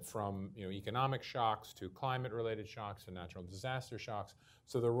gamut from economic shocks to climate-related shocks to natural disaster shocks.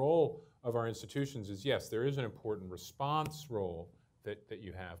 So the role of our institutions is, yes, there is an important response role that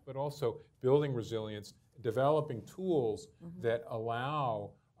you have, but also building resilience, developing tools that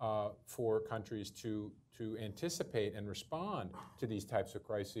allow for countries to anticipate and respond to these types of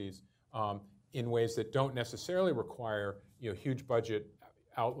crises in ways that don't necessarily require huge budget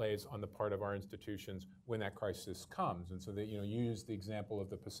outlays on the part of our institutions when that crisis comes. And so that you use the example of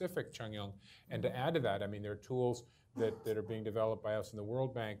the Pacific, Changyong, and to add to that, I mean, there are tools that are being developed by us in the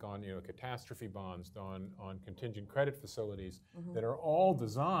World Bank on catastrophe bonds, on contingent credit facilities that are all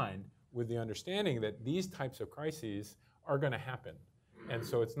designed with the understanding that these types of crises are going to happen. And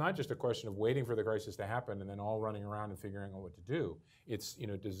so it's not just a question of waiting for the crisis to happen and then all running around and figuring out what to do. It's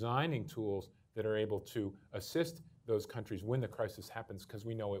designing tools that are able to assist those countries when the crisis happens, because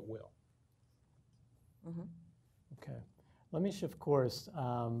we know it will. Okay, let me shift course.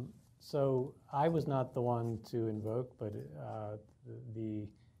 So I was not the one to invoke, but the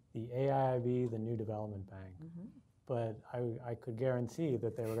AIIB, the New Development Bank. But I could guarantee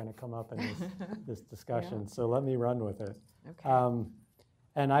that they were going to come up in this discussion. So let me run with it. Okay.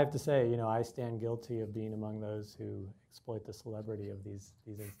 And I have to say, I stand guilty of being among those who exploit the celebrity of these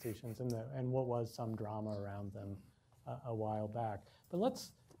institutions and what was some drama around them a while back. But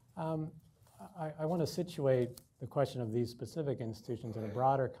let's, I want to situate the question of these specific institutions in a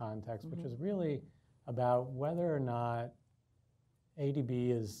broader context, which is really about whether or not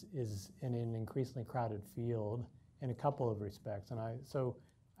AIIB is in an increasingly crowded field in a couple of respects. And I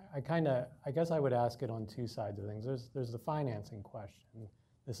guess I would ask it on two sides of things. There's the financing question.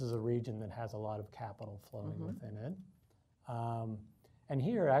 This is a region that has a lot of capital flowing within it. And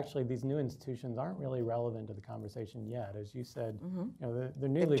here, actually, these new institutions aren't really relevant to the conversation yet. As you said, you know, they're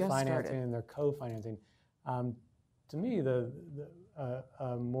newly just financing started. and they're co-financing. To me, the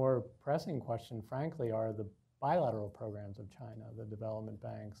more pressing question, frankly, are the bilateral programs of China, the development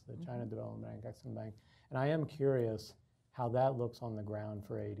banks, the China Development Bank, Exim Bank. And I am curious how that looks on the ground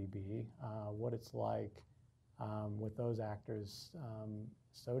for ADB, what it's like with those actors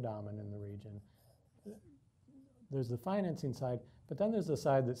so dominant in the region. There's the financing side, but then there's the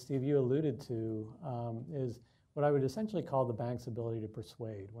side that, Steve, you alluded to, is what I would essentially call the bank's ability to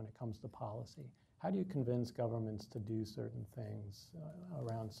persuade when it comes to policy. How do you convince governments to do certain things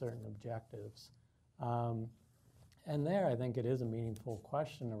around certain objectives? And there, I think it is a meaningful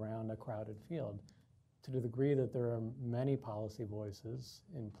question around a crowded field. To the degree that there are many policy voices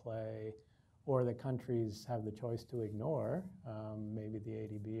in play, or that countries have the choice to ignore, maybe the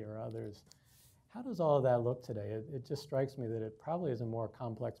ADB or others, how does all of that look today? It just strikes me that it probably is a more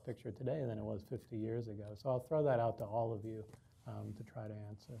complex picture today than it was 50 years ago. So I'll throw that out to all of you to try to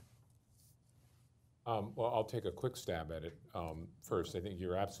answer. Well, I'll take a quick stab at it first. I think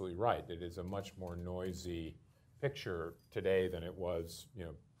you're absolutely right. It is a much more noisy picture today than it was,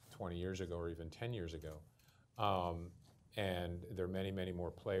 20 years ago or even 10 years ago. And there are many, many more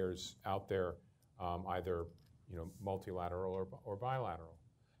players out there, either multilateral or bilateral.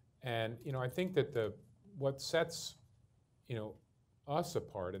 And I think that what sets us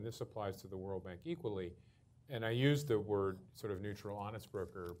apart, and this applies to the World Bank equally, and I used the word sort of neutral honest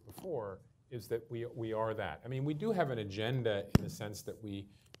broker before, is that we are that. I mean, we do have an agenda in the sense that we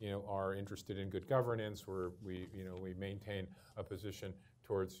are interested in good governance, where we maintain a position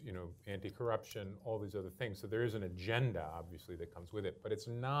towards anti-corruption, all these other things. So there is an agenda, obviously, that comes with it, but it's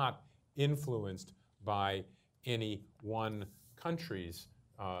not influenced by any one country's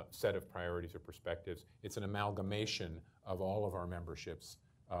set of priorities or perspectives. It's an amalgamation of all of our memberships,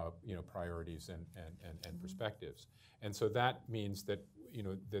 priorities and perspectives. And so that means that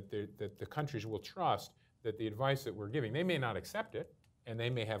that the countries will trust that the advice that we're giving, they may not accept it, and they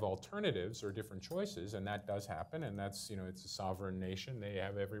may have alternatives or different choices, and that does happen, and that's, it's a sovereign nation. They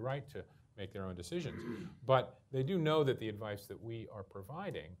have every right to make their own decisions. But they do know that the advice that we are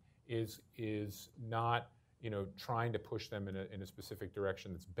providing is not, trying to push them in a specific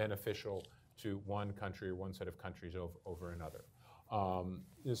direction that's beneficial to one country or one set of countries over another.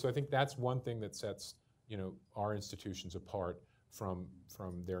 So I think that's one thing that sets, our institutions apart from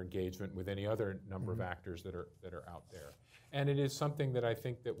their engagement with any other number of actors that are out there. And it is something that I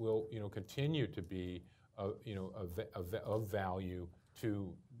think that will continue to be of value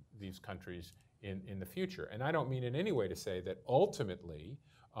to these countries in the future. And I don't mean in any way to say that ultimately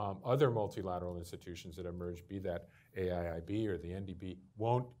other multilateral institutions that emerge, be that AIIB or the NDB,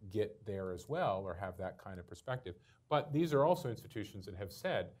 won't get there as well or have that kind of perspective. But these are also institutions that have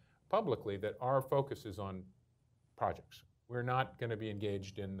said publicly that our focus is on projects. We're not going to be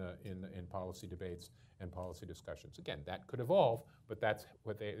engaged in policy debates and policy discussions. Again, that could evolve, but that's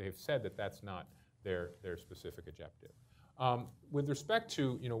what they've said, that that's not their specific objective. With respect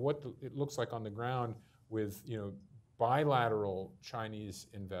to what it looks like on the ground with bilateral Chinese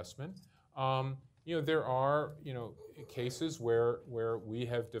investment, there are cases where we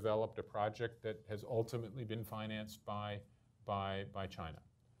have developed a project that has ultimately been financed by China.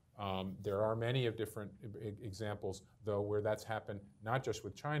 There are many of different examples, though, where that's happened not just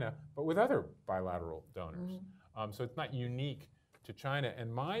with China, but with other bilateral donors. So it's not unique to China.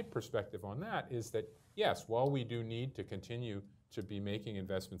 And my perspective on that is that, yes, while we do need to continue to be making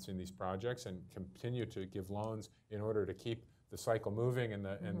investments in these projects and continue to give loans in order to keep the cycle moving and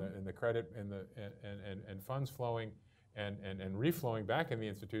the credit and funds flowing and reflowing back in the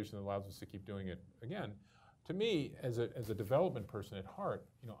institution that allows us to keep doing it again. To me, as a development person at heart,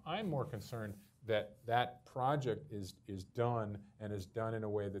 I'm more concerned that that project is done and is done in a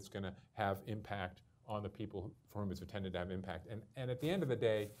way that's going to have impact on the people for whom it's intended to have impact. And at the end of the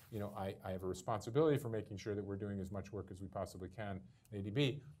day, I have a responsibility for making sure that we're doing as much work as we possibly can at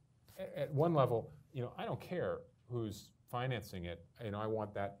ADB. At one level, I don't care who's financing it. I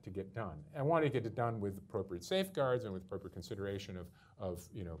want that to get done. I want to get it done with appropriate safeguards and with appropriate consideration of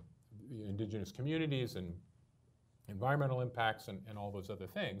indigenous communities and environmental impacts and all those other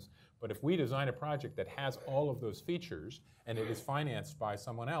things. But if we design a project that has all of those features and it is financed by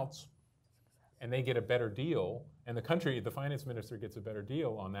someone else and they get a better deal, and the finance minister gets a better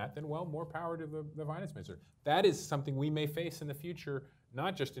deal on that, then well, more power to the finance minister. That is something we may face in the future,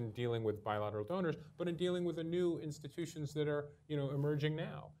 not just in dealing with bilateral donors, but in dealing with the new institutions that are emerging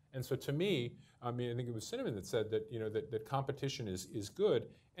now. And so to me, I think it was Cinnamon that said that that competition is good,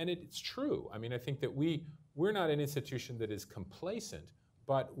 and it's true. I think that we're not an institution that is complacent,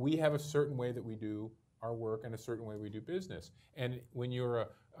 but we have a certain way that we do our work and a certain way we do business. And when you're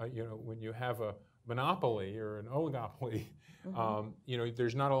when you have a monopoly or an oligopoly,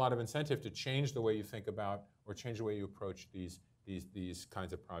 there's not a lot of incentive to change the way you think about or change the way you approach these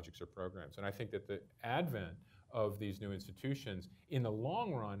kinds of projects or programs. And I think that the advent of these new institutions in the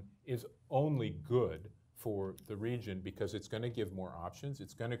long run is only good for the region because it's going to give more options,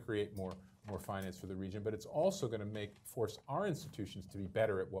 it's going to create more finance for the region, but it's also going to force our institutions to be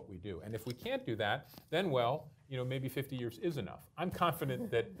better at what we do. And if we can't do that, then maybe 50 years is enough. I'm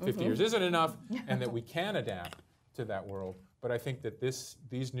confident that 50 years isn't enough and that we can adapt to that world. But I think that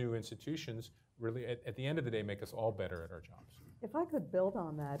these new institutions really, at the end of the day, make us all better at our jobs. If I could build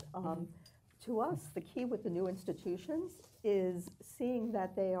on that, to us, the key with the new institutions is seeing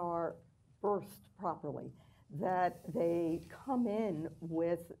that they are birthed properly, that they come in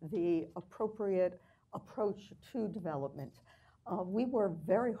with the appropriate approach to development. We were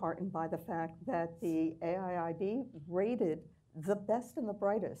very heartened by the fact that the AIIB rated the best and the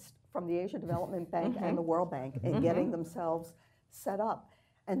brightest from the Asia Development Bank and the World Bank in getting themselves set up.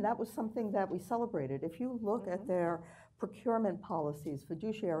 And that was something that we celebrated. If you look at their procurement policies,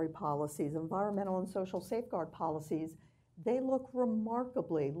 fiduciary policies, environmental and social safeguard policies, they look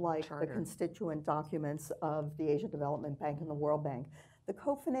remarkably like the constituent documents of the Asia Development Bank and the World Bank. The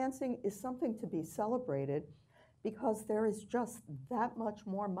co-financing is something to be celebrated because there is just that much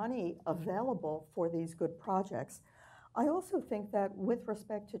more money available for these good projects. I also think that with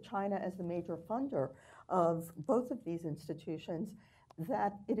respect to China as the major funder of both of these institutions,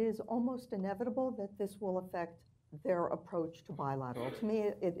 that it is almost inevitable that this will affect their approach to bilateral. To me,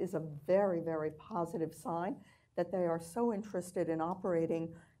 it is a very, very positive sign that they are so interested in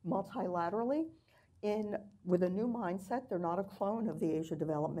operating multilaterally with a new mindset. They're not a clone of the Asia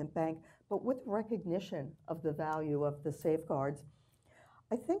Development Bank, but with recognition of the value of the safeguards.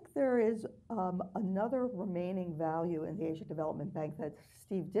 I think there is another remaining value in the Asia Development Bank that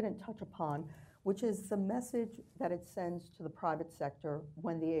Steve didn't touch upon, which is the message that it sends to the private sector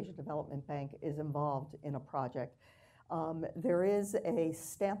when the Asia Development Bank is involved in a project. There is a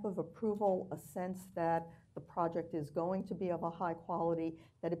stamp of approval, a sense that the project is going to be of a high quality,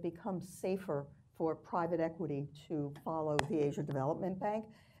 that it becomes safer for private equity to follow the Asia Development Bank.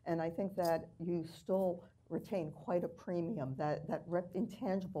 And I think that you still retain quite a premium, that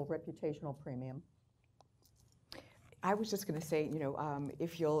intangible reputational premium. I was just going to say,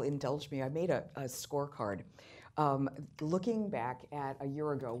 if you'll indulge me, I made a scorecard. Looking back at a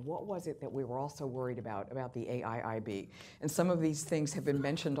year ago, what was it that we were also worried about the AIIB? And some of these things have been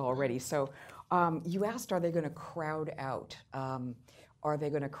mentioned already. So you asked, are they going to crowd out? Are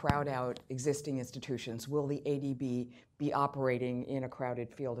they going to crowd out existing institutions? Will the ADB be operating in a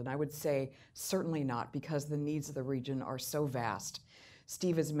crowded field? And I would say certainly not, because the needs of the region are so vast.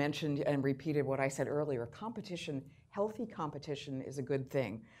 Steve has mentioned and repeated what I said earlier. Competition, healthy competition is a good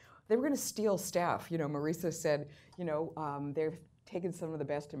thing. They were going to steal staff. Marisa said, they've taken some of the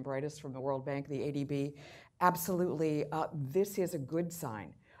best and brightest from the World Bank, the ADB. Absolutely, this is a good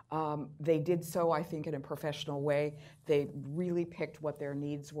sign. They did so, I think, in a professional way. They really picked what their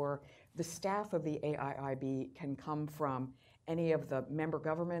needs were. The staff of the AIIB can come from any of the member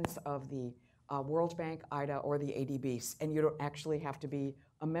governments of the World Bank, AIDA, or the ADB, and you don't actually have to be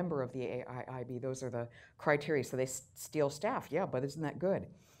a member of the AIIB. Those are the criteria. So they steal staff, yeah, but isn't that good?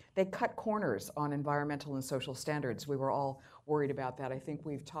 They cut corners on environmental and social standards. We were all worried about that. I think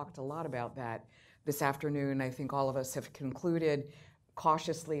we've talked a lot about that this afternoon. I think all of us have concluded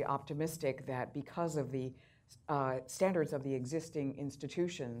cautiously optimistic that because of the standards of the existing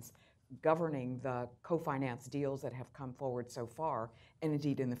institutions governing the co-finance deals that have come forward so far, and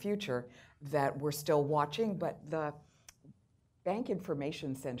indeed in the future, that we're still watching. But the Bank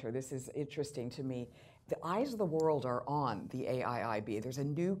Information Center, this is interesting to me, the eyes of the world are on the AIIB. There's a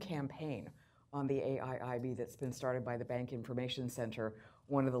new campaign on the AIIB that's been started by the Bank Information Center,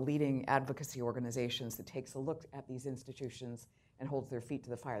 one of the leading advocacy organizations that takes a look at these institutions and holds their feet to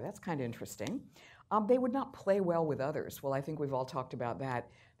the fire. That's kind of interesting. They would not play well with others. Well, I think we've all talked about that.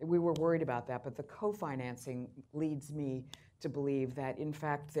 We were worried about that, but the co-financing leads me to believe that, in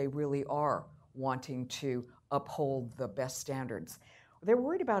fact, they really are wanting to uphold the best standards. They're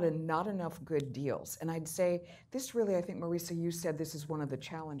worried about not enough good deals. And I'd say this really, I think, Marisa, you said this is one of the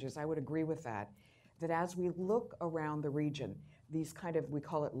challenges. I would agree with that as we look around the region, these kind of, we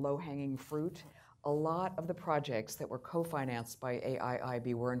call it low-hanging fruit, a lot of the projects that were co-financed by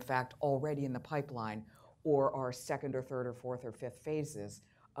AIIB were in fact already in the pipeline or are second or third or fourth or fifth phases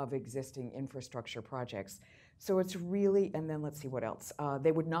of existing infrastructure projects. So it's really, and then let's see what else.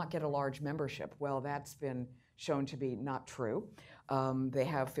 They would not get a large membership. Well, that's been shown to be not true. They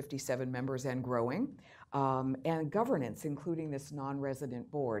have 57 members and growing. And governance, including this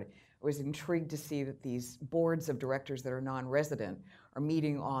non-resident board. I was intrigued to see that these boards of directors that are non-resident are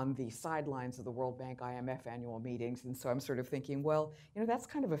meeting on the sidelines of the World Bank IMF annual meetings. And so I'm sort of thinking, well, that's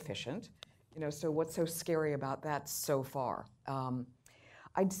kind of efficient. So what's so scary about that so far?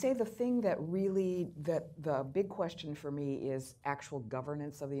 I'd say the thing that the big question for me is actual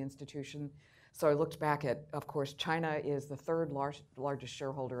governance of the institution. So I looked back at, of course, China is the third largest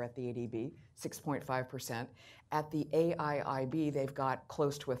shareholder at the AIIB, 6.5%. At the AIIB, they've got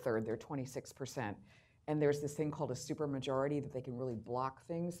close to a third, they're 26%. And there's this thing called a supermajority that they can really block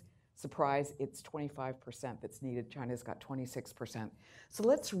things. Surprise, it's 25% that's needed. China's got 26%. So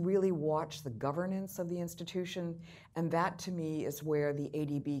let's really watch the governance of the institution. And that, to me, is where the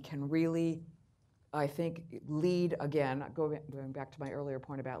AIIB can really, I think, lead, again, going back to my earlier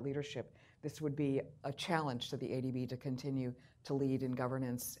point about leadership, this would be a challenge to the AIIB to continue to lead in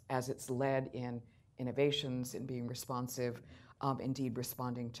governance as it's led in innovations, in being responsive, indeed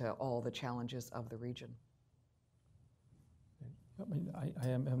responding to all the challenges of the region. I mean, I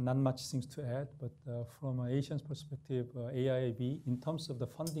have not much things to add, but from Asian's perspective, AIIB, in terms of the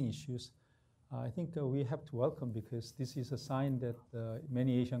funding issues, I think we have to welcome, because this is a sign that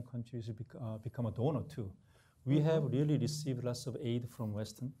many Asian countries become a donor too. We have really received lots of aid from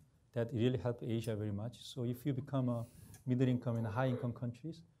Western that really helped Asia very much. So if you become a middle income and high income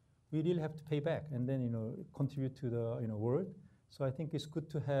countries, we really have to pay back and then contribute to the world. So I think it's good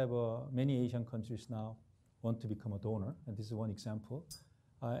to have many Asian countries now want to become a donor, and this is one example.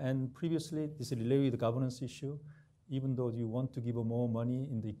 And previously, this is related with the governance issue. Even though you want to give more money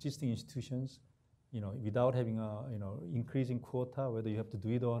in the existing institutions, without having a increasing quota, whether you have to do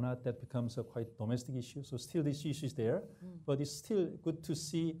it or not, that becomes a quite domestic issue. So still this issue is there, but it's still good to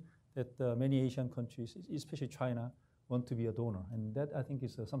see that many Asian countries, especially China, want to be a donor, and that I think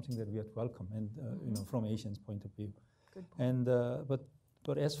is something that we have to welcome, and from Asians' point of view. Good point. And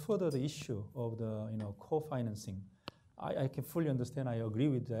but as for the issue of the co-financing, I can fully understand. I agree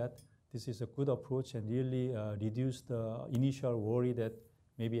with that. This is a good approach and really reduce the initial worry that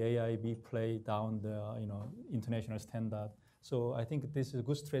maybe AIIB play down the international standard. So I think this is a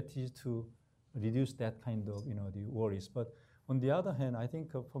good strategy to reduce that kind of the worries. But on the other hand, I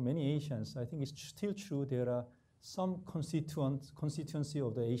think for many Asians, I think it's still true there are some constituency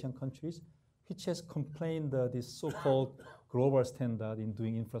of the Asian countries which has complained this so-called global standard in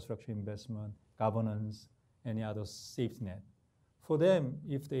doing infrastructure investment, governance, any other safety net. For them,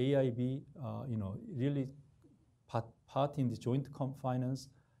 if the AIIB, really part in the joint finance,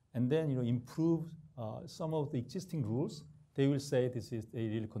 and then improve some of the existing rules, they will say they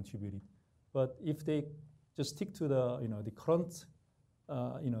really contributed. But if they just stick to the current,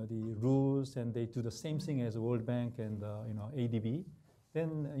 the rules, and they do the same thing as the World Bank and AIIB,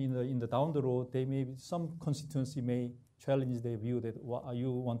 then in the down the road, some constituency may challenge their view that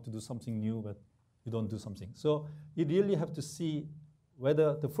you want to do something new, but you don't do something. So you really have to see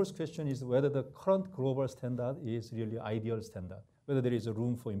whether the first question is whether the current global standard is really ideal standard, whether there is a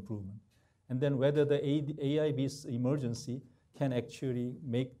room for improvement, and then whether the AIIB's emergency can actually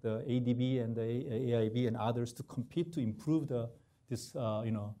make the AIIB and the AIIB and others to compete to improve this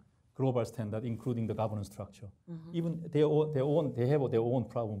global standard, including the governance structure. Even they have their own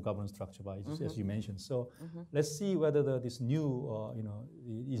problem governance structure, as you mentioned. So let's see whether this new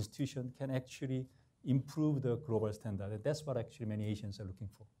the institution can actually improve the global standard. And that's what actually many Asians are looking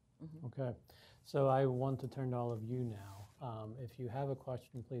for. Okay, so I want to turn to all of you now. If you have a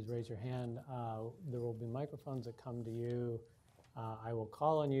question, please raise your hand. There will be microphones that come to you. I will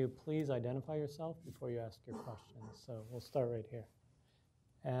call on you. Please identify yourself before you ask your question. So we'll start right here.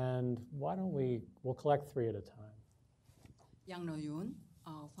 And why don't we'll collect three at a time. Yang No-yoon,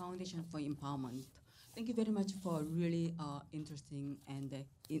 Foundation for Empowerment. Thank you very much for really interesting and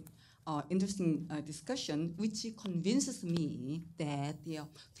interesting discussion, which convinces me that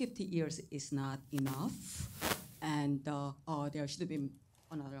 50 years is not enough, and there should be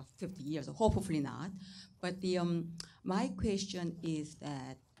another 50 years, hopefully not. But my question is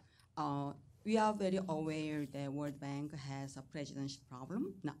that we are very aware that World Bank has a presidency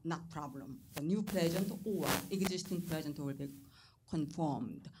problem, not problem. The new president or existing president will be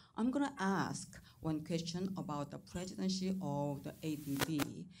confirmed. I'm going to ask one question about the presidency of the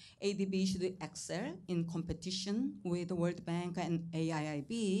AIIB. AIIB should excel in competition with the World Bank and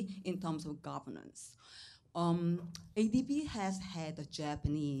AIIB in terms of governance. AIIB has had a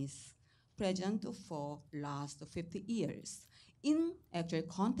Japanese president for last 50 years. In actual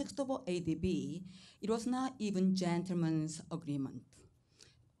context of AIIB, it was not even gentleman's agreement.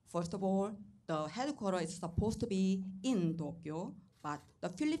 First of all, the headquarters is supposed to be in Tokyo, but the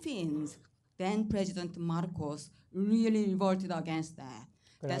Philippines, then President Marcos, really revolted against that.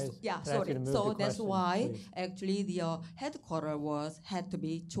 Could I That's, ask- yeah, could I ask you sorry. to move So the that's question, why please? actually the headquarters had to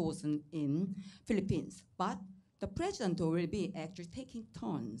be chosen in Philippines. But the president will be actually taking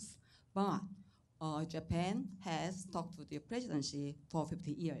turns. But Japan has talked to the presidency for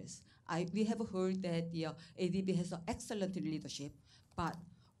 50 years. We have heard that the ADB has excellent leadership, but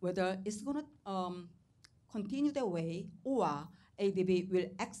whether it's going to continue that way or ADB will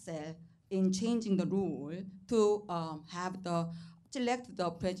excel in changing the rule to select the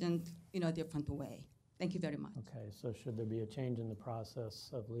president in a different way. Thank you very much. Okay, so should there be a change in the process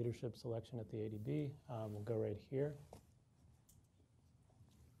of leadership selection at the ADB? We'll go right here.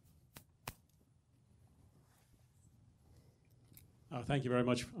 Thank you very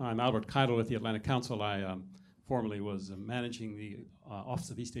much. I'm Albert Keidel with the Atlantic Council. I formerly was managing the Office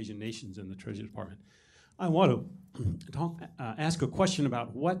of East Asian Nations in the Treasury Department. I want to ask a question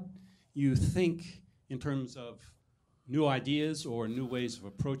about what you think in terms of new ideas or new ways of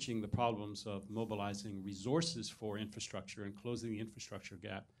approaching the problems of mobilizing resources for infrastructure and closing the infrastructure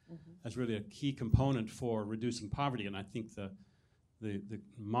gap as really a key component for reducing poverty. And I think the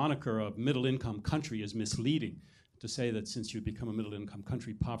moniker of middle-income country is misleading. To say that since you become a middle-income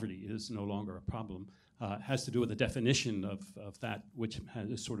country, poverty is no longer a problem, has to do with the definition of that, which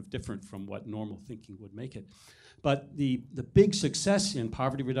is sort of different from what normal thinking would make it. But the big success in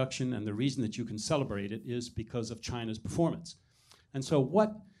poverty reduction and the reason that you can celebrate it is because of China's performance. And so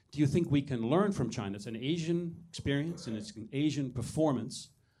what do you think we can learn from China? It's an Asian experience and it's an Asian performance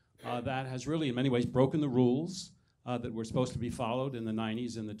that has really in many ways broken the rules that were supposed to be followed in the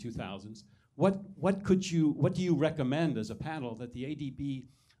 90s and the 2000s. What do you recommend as a panel that the ADB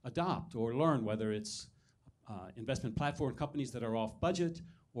adopt or learn, whether it's investment platform companies that are off budget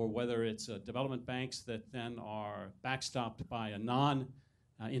or whether it's development banks that then are backstopped by a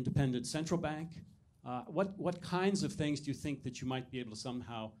non-independent central bank? What kinds of things do you think that you might be able to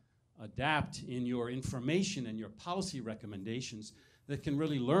somehow adapt in your information and your policy recommendations that can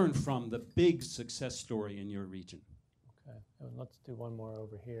really learn from the big success story in your region? Okay, and let's do one more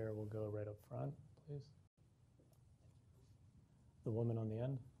over here. We'll go right up front, please. The woman on the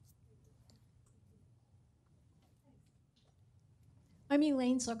end. I'm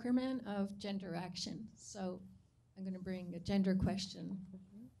Elaine Zuckerman of Gender Action. So I'm going to bring a gender question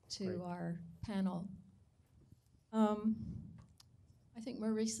to Great. our panel. I think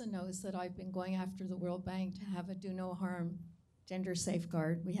Marisa knows that I've been going after the World Bank to have a do no harm gender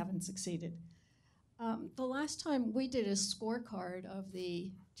safeguard. We haven't succeeded. The last time we did a scorecard of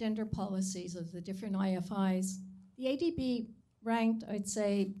the gender policies of the different IFIs, the ADB ranked, I'd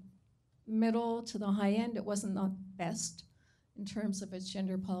say, middle to the high end. It wasn't the best in terms of its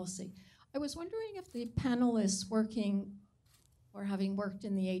gender policy. I was wondering if the panelists working or having worked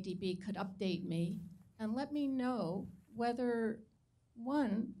in the ADB could update me and let me know whether,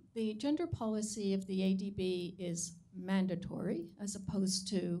 one, the gender policy of the ADB is mandatory as opposed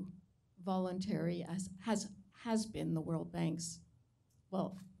to voluntary, as has been the World Bank's,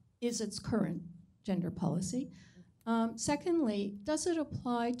 well, is its current gender policy. Secondly, does it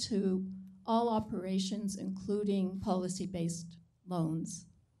apply to all operations, including policy-based loans?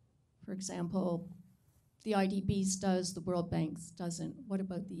 For example, the IDB's does, the World Bank's doesn't. What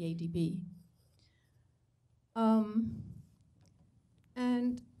about the ADB?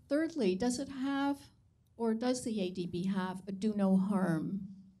 And thirdly, does it have, or does the ADB have a do no harm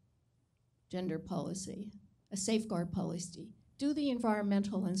gender policy, a safeguard policy? Do the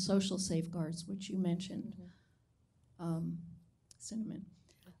environmental and social safeguards, which you mentioned, Cinnamon,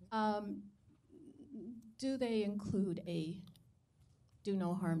 do they include a do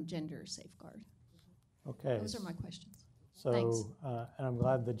no harm gender safeguard? Okay. Those are my questions. So, Thanks. and I'm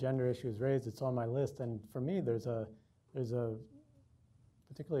glad the gender issue is raised. It's on my list, and for me, there's a,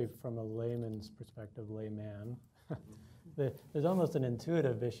 particularly from a layman's perspective, layman, there's almost an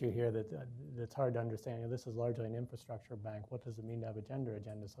intuitive issue here that's hard to understand. You know, this is largely an infrastructure bank. What does it mean to have a gender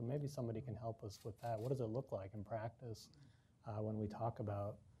agenda? So maybe somebody can help us with that. What does it look like in practice when we talk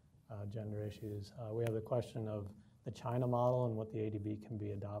about gender issues? We have the question of the China model and what the ADB can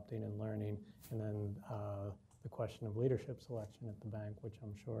be adopting and learning, and then the question of leadership selection at the bank, which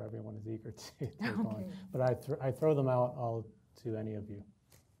I'm sure everyone is eager to take on. But I throw them out all to any of you.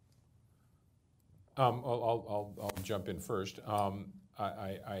 I'll jump in first.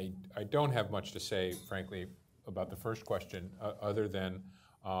 I don't have much to say, frankly, about the first question, other than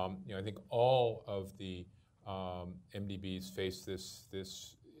I think all of the MDBs face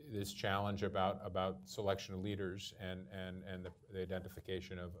this this challenge about selection of leaders and the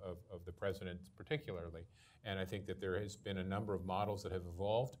identification of the president particularly. And I think that there has been a number of models that have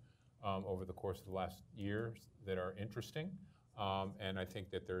evolved over the course of the last years that are interesting. And I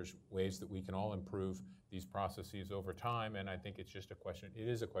think that there's ways that we can all improve these processes over time. And I think it's just it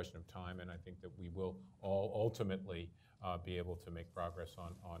is a question of time. And I think that we will all ultimately be able to make progress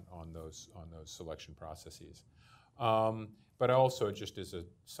on those selection processes. But also, just as a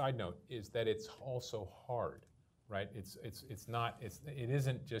side note, is that it's also hard, right? It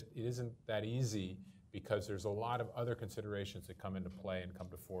isn't that easy, because there's a lot of other considerations that come into play and come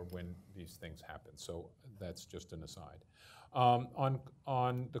to fore when these things happen. So that's just an aside. On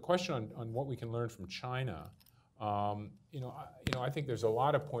the question on what we can learn from China, I think there's a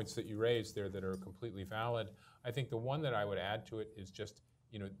lot of points that you raised there that are completely valid. I think the one that I would add to it is just,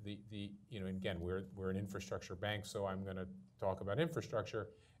 again, we're an infrastructure bank, so I'm going to talk about infrastructure.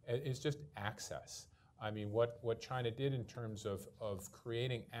 It's just access. I mean, what China did in terms of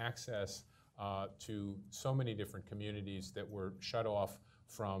creating access to so many different communities that were shut off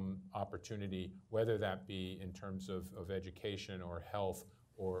from opportunity, whether that be in terms of education or health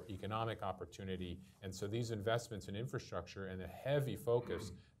or economic opportunity. And so these investments in infrastructure and the heavy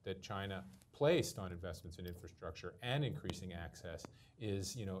focus that China placed on investments in infrastructure and increasing access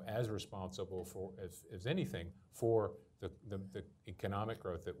is, as responsible for as anything for the economic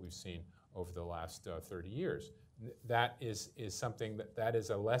growth that we've seen over the last 30 years. That is something that is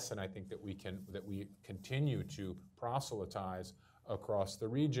a lesson I think that we continue to proselytize across the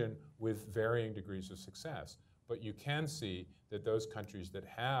region with varying degrees of success. But you can see that those countries that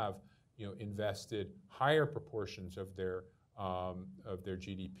have invested higher proportions of their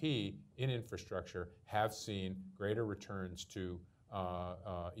GDP in infrastructure have seen greater returns to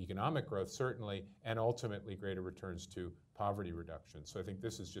economic growth, certainly, and ultimately greater returns to poverty reduction. So I think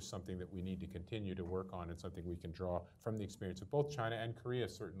this is just something that we need to continue to work on, and something we can draw from the experience of both China and Korea,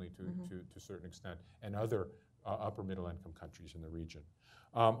 certainly to a certain extent, and other upper middle income countries in the region.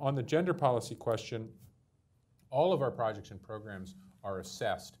 On the gender policy question, all of our projects and programs are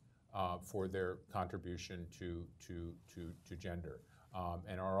assessed for their contribution to gender,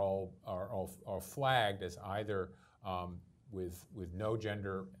 and are all flagged as either with no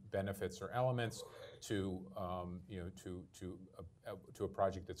gender benefits or elements to a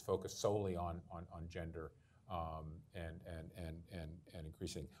project that's focused solely on gender and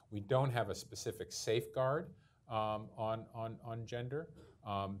increasing. We don't have a specific safeguard on gender,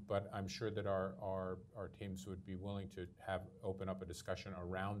 but I'm sure that our teams would be willing to open up a discussion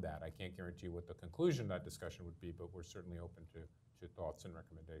around that. I can't guarantee what the conclusion of that discussion would be, but we're certainly open to thoughts and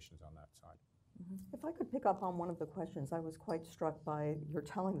recommendations on that side. If I could pick up on one of the questions, I was quite struck by your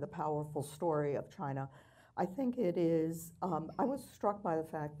telling the powerful story of China. I think it is, I was struck by the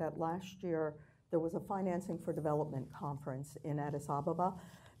fact that last year there was a Financing for Development conference in Addis Ababa.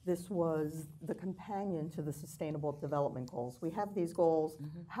 This was the companion to the Sustainable Development Goals. We have these goals,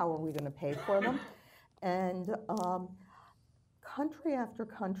 how are we going to pay for them? And country after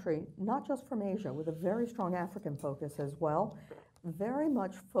country, not just from Asia, with a very strong African focus as well, very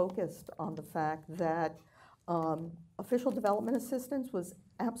much focused on the fact that official development assistance was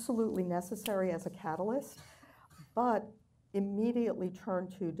absolutely necessary as a catalyst, but immediately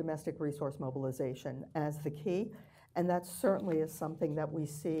turned to domestic resource mobilization as the key. And that certainly is something that we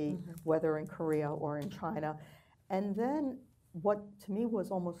see, whether in Korea or in China. And then what to me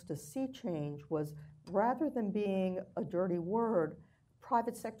was almost a sea change was, rather than being a dirty word,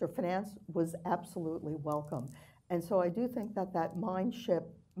 private sector finance was absolutely welcome. And so I do think that mind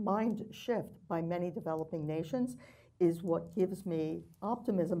shift by many developing nations is what gives me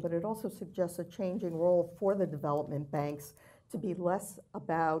optimism, but it also suggests a changing role for the development banks to be less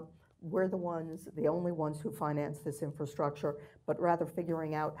about we're the only ones who finance this infrastructure, but rather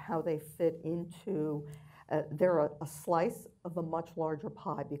figuring out how they fit into, they're a slice of a much larger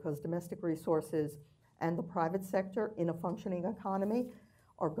pie, because domestic resources and the private sector in a functioning economy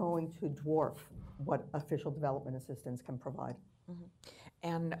are going to dwarf what official development assistance can provide.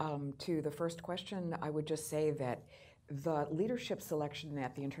 And to the first question, I would just say that the leadership selection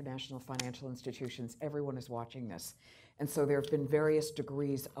at the international financial institutions, everyone is watching this. And so there have been various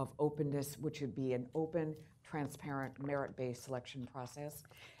degrees of openness, which would be an open, transparent, merit-based selection process.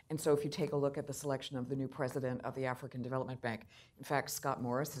 And so if you take a look at the selection of the new president of the African Development Bank, in fact, Scott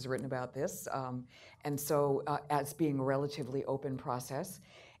Morris has written about this, and so as being a relatively open process.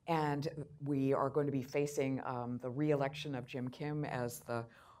 And we are going to be facing the re-election of Jim Kim as the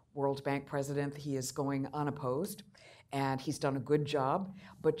World Bank president. He is going unopposed. and he's done a good job.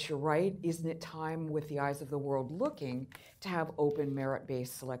 But you're right, isn't it time, with the eyes of the world looking, to have open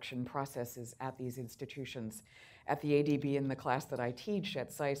merit-based selection processes at these institutions? At the ADB, in the class that I teach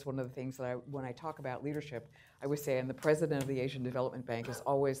at SAIS, one of the things that when I talk about leadership, I would say, and the president of the Asian Development Bank is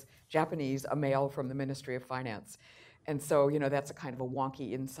always Japanese, a male from the Ministry of Finance. And so, that's a kind of a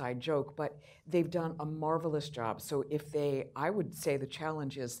wonky inside joke, but they've done a marvelous job. So I would say the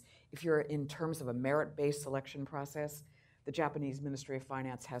challenge is, if you're in terms of a merit-based selection process, the Japanese Ministry of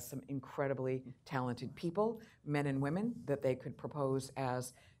Finance has some incredibly talented people, men and women, that they could propose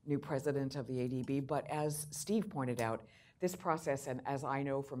as new president of the ADB. But as Steve pointed out, this process, and as I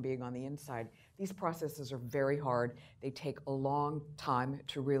know from being on the inside, these processes are very hard. They take a long time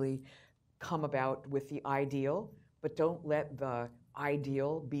to really come about with the ideal, but don't let the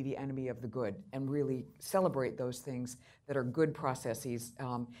ideal be the enemy of the good, and really celebrate those things that are good processes.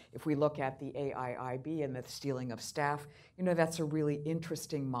 If we look at the AIIB and the stealing of staff, that's a really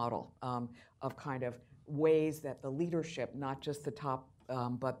interesting model of kind of ways that the leadership, not just the top,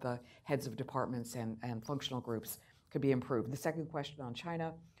 but the heads of departments and functional groups, could be improved. The second question on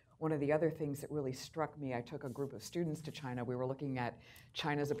China, one of the other things that really struck me, I took a group of students to China. We were looking at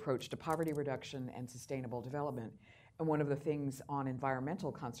China's approach to poverty reduction and sustainable development. And one of the things on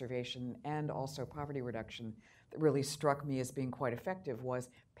environmental conservation and also poverty reduction that really struck me as being quite effective was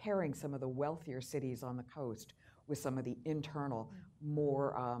pairing some of the wealthier cities on the coast with some of the internal,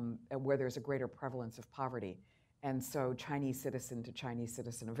 more, where there's a greater prevalence of poverty. And so Chinese citizen to Chinese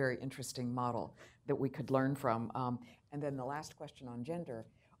citizen, a very interesting model that we could learn from. And then the last question on gender,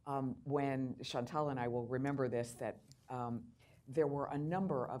 when Chantal and I will remember this, that there were a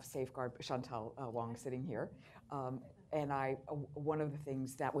number of safeguard, Chantal Wong sitting here, and one of the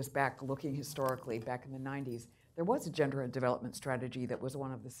things that was back looking historically, back in the 90s, there was a gender and development strategy that was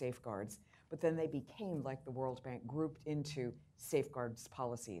one of the safeguards, but then they became, like the World Bank, grouped into safeguards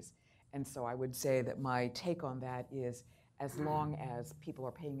policies. And so I would say that my take on that is, as long as people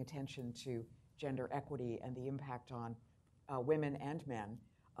are paying attention to gender equity and the impact on women and men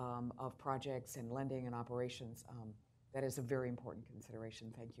of projects and lending and operations, that is a very important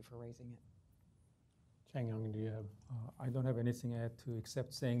consideration. Thank you for raising it. Changyong, do you have? I don't have anything to add to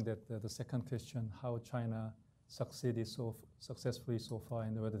except saying that the second question, how China succeeded so successfully so far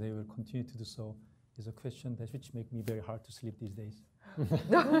and whether they will continue to do so, is a question that which make me very hard to sleep these days.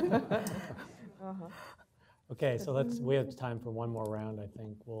 Okay, so we have time for one more round, I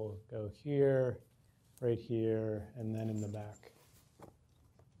think. We'll go here, right here, and then in the back.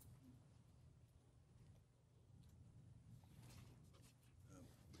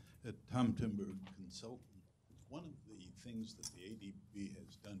 Tom Timber, consultant. One of the things that the ADB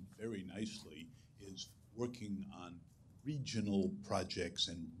has done very nicely is working on regional projects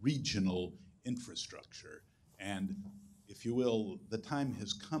and regional infrastructure. And if you will, the time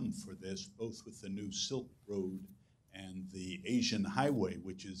has come for this, both with the new Silk Road and the Asian Highway,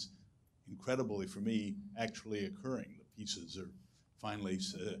 which is incredibly, for me, actually occurring. The pieces are finally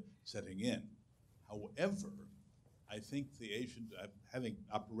setting in. However, I think the Asian, having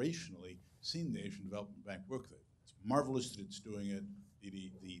operationally seen the Asian Development Bank work there, it's marvelous that it's doing it.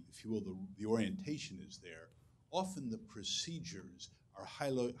 If you will, the orientation is there. Often the procedures are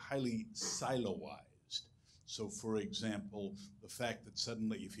highly siloized. So, for example, the fact that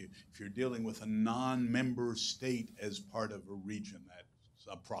suddenly, if you're dealing with a non-member state as part of a region, that's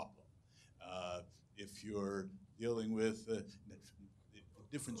a problem. If you're dealing with the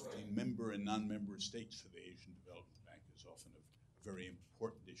difference between member and non-member states for the Asian Development Bank is often a very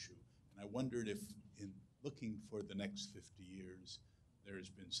important issue. And I wondered if, in looking for the next 50 years, there has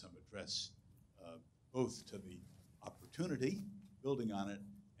been some address both to the opportunity, building on it,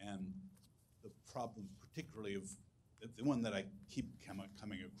 and the problem particularly of the one that I keep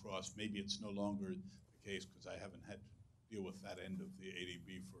coming across. Maybe it's no longer the case because I haven't had to deal with that end of the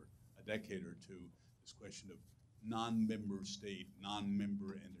ADB for a decade or two, this question of non-member state,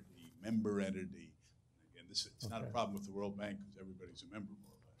 non-member entity, member entity. Again, it's not a problem with the World Bank because everybody's a member,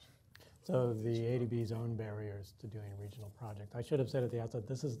 more or less. So the ADB's own barriers to doing a regional project. I should have said at the outset,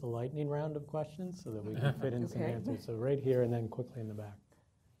 this is the lightning round of questions so that we can fit in some answers. So right here and then quickly in the back.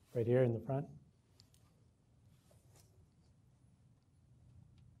 Right here in the front.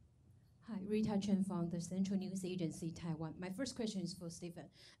 Hi, Rita Chen from the Central News Agency, Taiwan. My first question is for Stephen.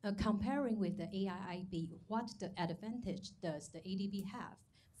 Comparing with the AIIB, what the advantage does the ADB have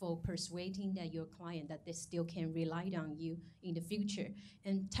for persuading that your client that they still can rely on you in the future?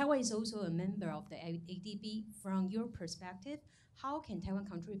 And Taiwan is also a member of the ADB. From your perspective, how can Taiwan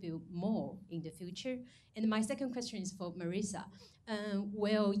contribute more in the future? And my second question is for Marisa.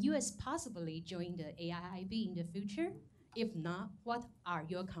 Will U.S. possibly join the AIIB in the future? If not, what are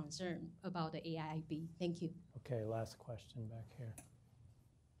your concerns about the AIIB? Thank you. Okay, last question back here.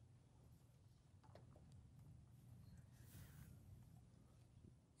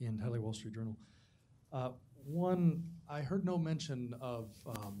 Ian Telly, Wall Street Journal. One, I heard no mention of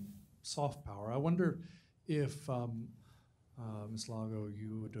soft power. I wonder if, Ms. Lago,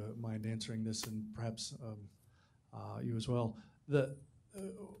 you would mind answering this, and perhaps you as well.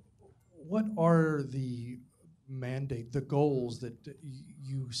 What are the the goals that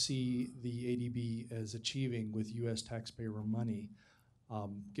you see the ADB as achieving with U.S. taxpayer money,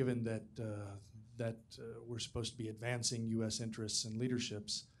 given that we're supposed to be advancing U.S. interests and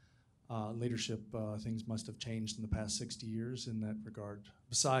leaderships? Things must have changed in the past 60 years in that regard,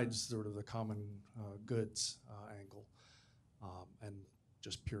 besides sort of the common goods angle and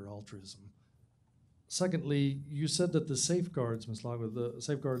just pure altruism. Secondly, you said that the safeguards, Ms. Lago, the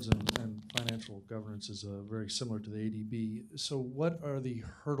safeguards and financial governance is very similar to the ADB. So what are the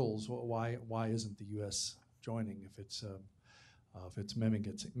hurdles? Why isn't the U.S. joining if it's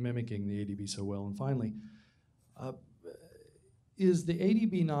mimicking the ADB so well? And finally, is the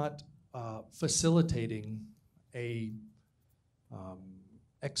ADB not facilitating a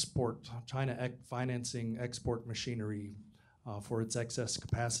China financing export machinery for its excess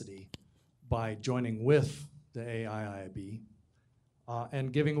capacity by joining with the AIIB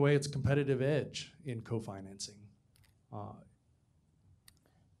and giving away its competitive edge in co-financing?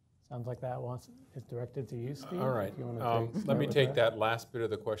 Sounds like that is directed to you, Steve. All right. Let me take that last bit of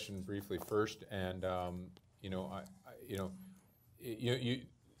the question briefly first, and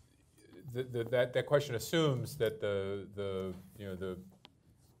that question assumes that the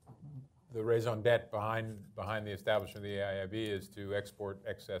raison d'etre behind the establishment of the AIIB is to export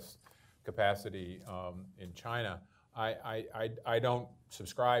excess capacity in China. I don't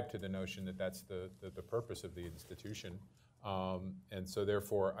subscribe to the notion that that's the purpose of the institution, and so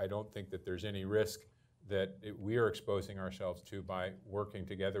therefore I don't think that there's any risk that we are exposing ourselves to by working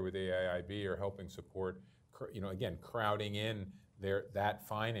together with the AIIB or helping support, again, crowding in that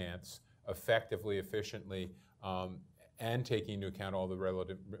finance effectively, efficiently, and taking into account all the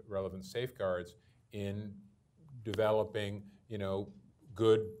relevant safeguards in developing,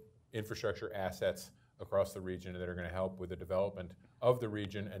 good infrastructure assets across the region that are going to help with the development of the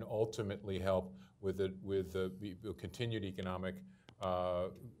region and ultimately help with the continued economic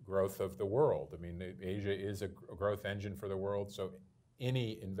growth of the world. I mean, Asia is a growth engine for the world, so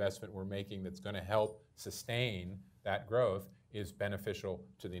any investment we're making that's going to help sustain that growth is beneficial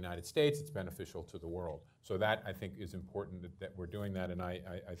to the United States, it's beneficial to the world. So that, I think, is important that we're doing that, and I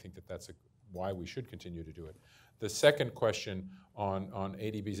think that that's why we should continue to do it. The second question on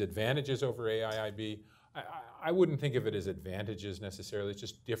ADB's advantages over AIIB, I wouldn't think of it as advantages necessarily, it's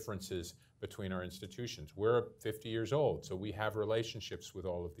just differences between our institutions. We're 50 years old, so we have relationships with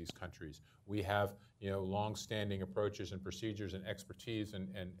all of these countries. We have long-standing approaches and procedures and expertise and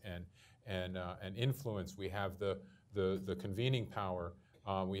influence. We have the convening power.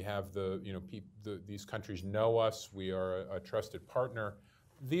 We have these countries know us. We are a trusted partner.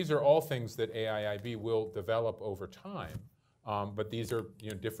 These are all things that AIIB will develop over time, but these are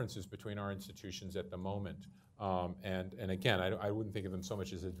differences between our institutions at the moment. And again, I wouldn't think of them so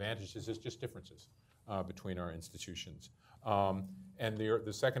much as advantages as just differences between our institutions. And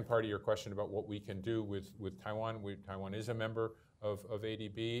the second part of your question about what we can do with Taiwan, Taiwan is a member of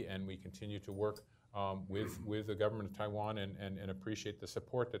ADB, and we continue to work with the government of Taiwan and appreciate the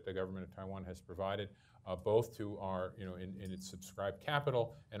support that the government of Taiwan has provided, both to our, in its subscribed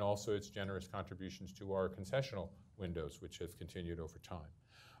capital and also its generous contributions to our concessional windows, which have continued over time.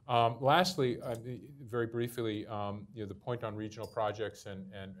 Lastly, very briefly, the point on regional projects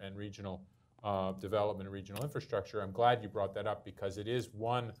and regional development and regional infrastructure, I'm glad you brought that up because it is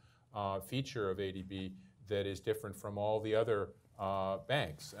one feature of ADB that is different from all the other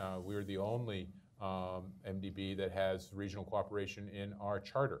banks. We're the only MDB that has regional cooperation in our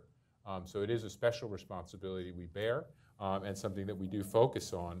charter. So it is a special responsibility we bear and something that we do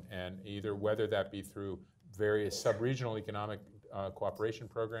focus on, and whether that be through various sub-regional economic cooperation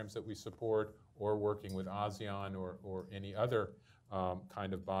programs that we support or working with ASEAN or any other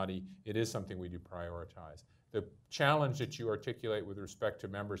kind of body, it is something we do prioritize. The challenge that you articulate with respect to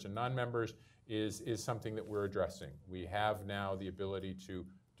members and non-members is something that we're addressing. We have now the ability to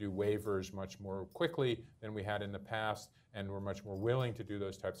do waivers much more quickly than we had in the past, and we're much more willing to do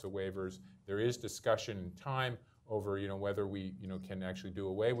those types of waivers. There is discussion in time over whether we can actually do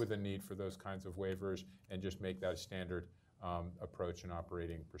away with the need for those kinds of waivers and just make that a standard approach and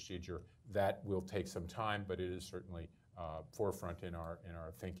operating procedure. That will take some time, but it is certainly forefront in our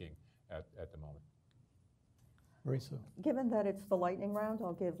thinking at the moment. Marisa. Given that it's the lightning round,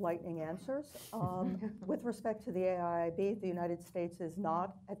 I'll give lightning answers. With respect to the AIIB, the United States is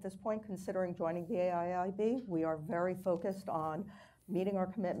not, at this point, considering joining the AIIB. We are very focused on meeting our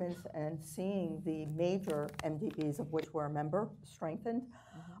commitments and seeing the major MDBs of which we're a member strengthened.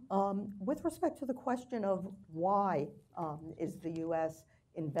 With respect to the question of why is the U.S.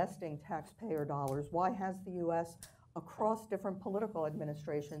 investing taxpayer dollars, why has the U.S. across different political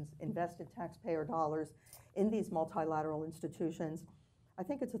administrations invested taxpayer dollars in these multilateral institutions, I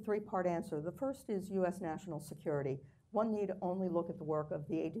think it's a three-part answer. The first is U.S. national security. One need only look at the work of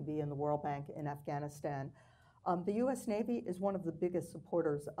the AIIB and the World Bank in Afghanistan. The U.S. Navy is one of the biggest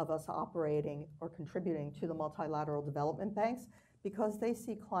supporters of us operating or contributing to the multilateral development banks because they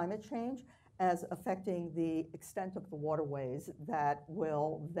see climate change as affecting the extent of the waterways that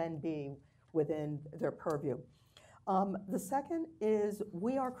will then be within their purview. The second is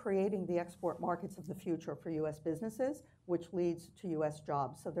we are creating the export markets of the future for U.S. businesses, which leads to U.S.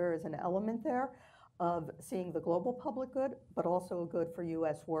 jobs. So there is an element there of seeing the global public good, but also a good for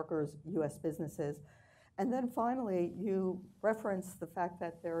U.S. workers, U.S. businesses. And then finally, you referenced the fact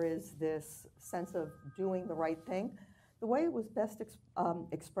that there is this sense of doing the right thing. The way it was best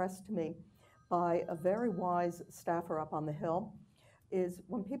expressed to me by a very wise staffer up on the Hill is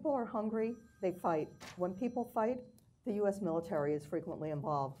when people are hungry, they fight. When people fight, the U.S. military is frequently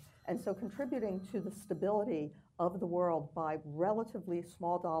involved. And so contributing to the stability of the world by relatively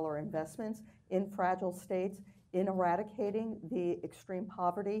small dollar investments in fragile states, in eradicating the extreme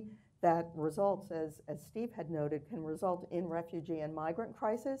poverty that results, as Steve had noted, can result in refugee and migrant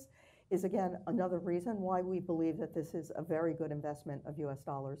crisis, is again another reason why we believe that this is a very good investment of U.S.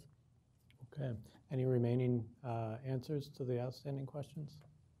 dollars. Okay. Any remaining answers to the outstanding questions?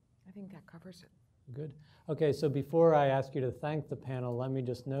 I think that covers it. Good. Okay, so before I ask you to thank the panel, let me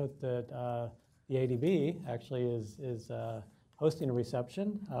just note that the AIIB actually is hosting a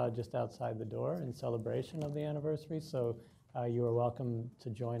reception just outside the door in celebration of the anniversary. So you are welcome to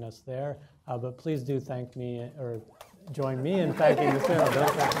join us there. But please do thank me or join me in thanking the panel.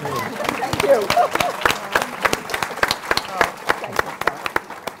 Don't thank me. Thank you.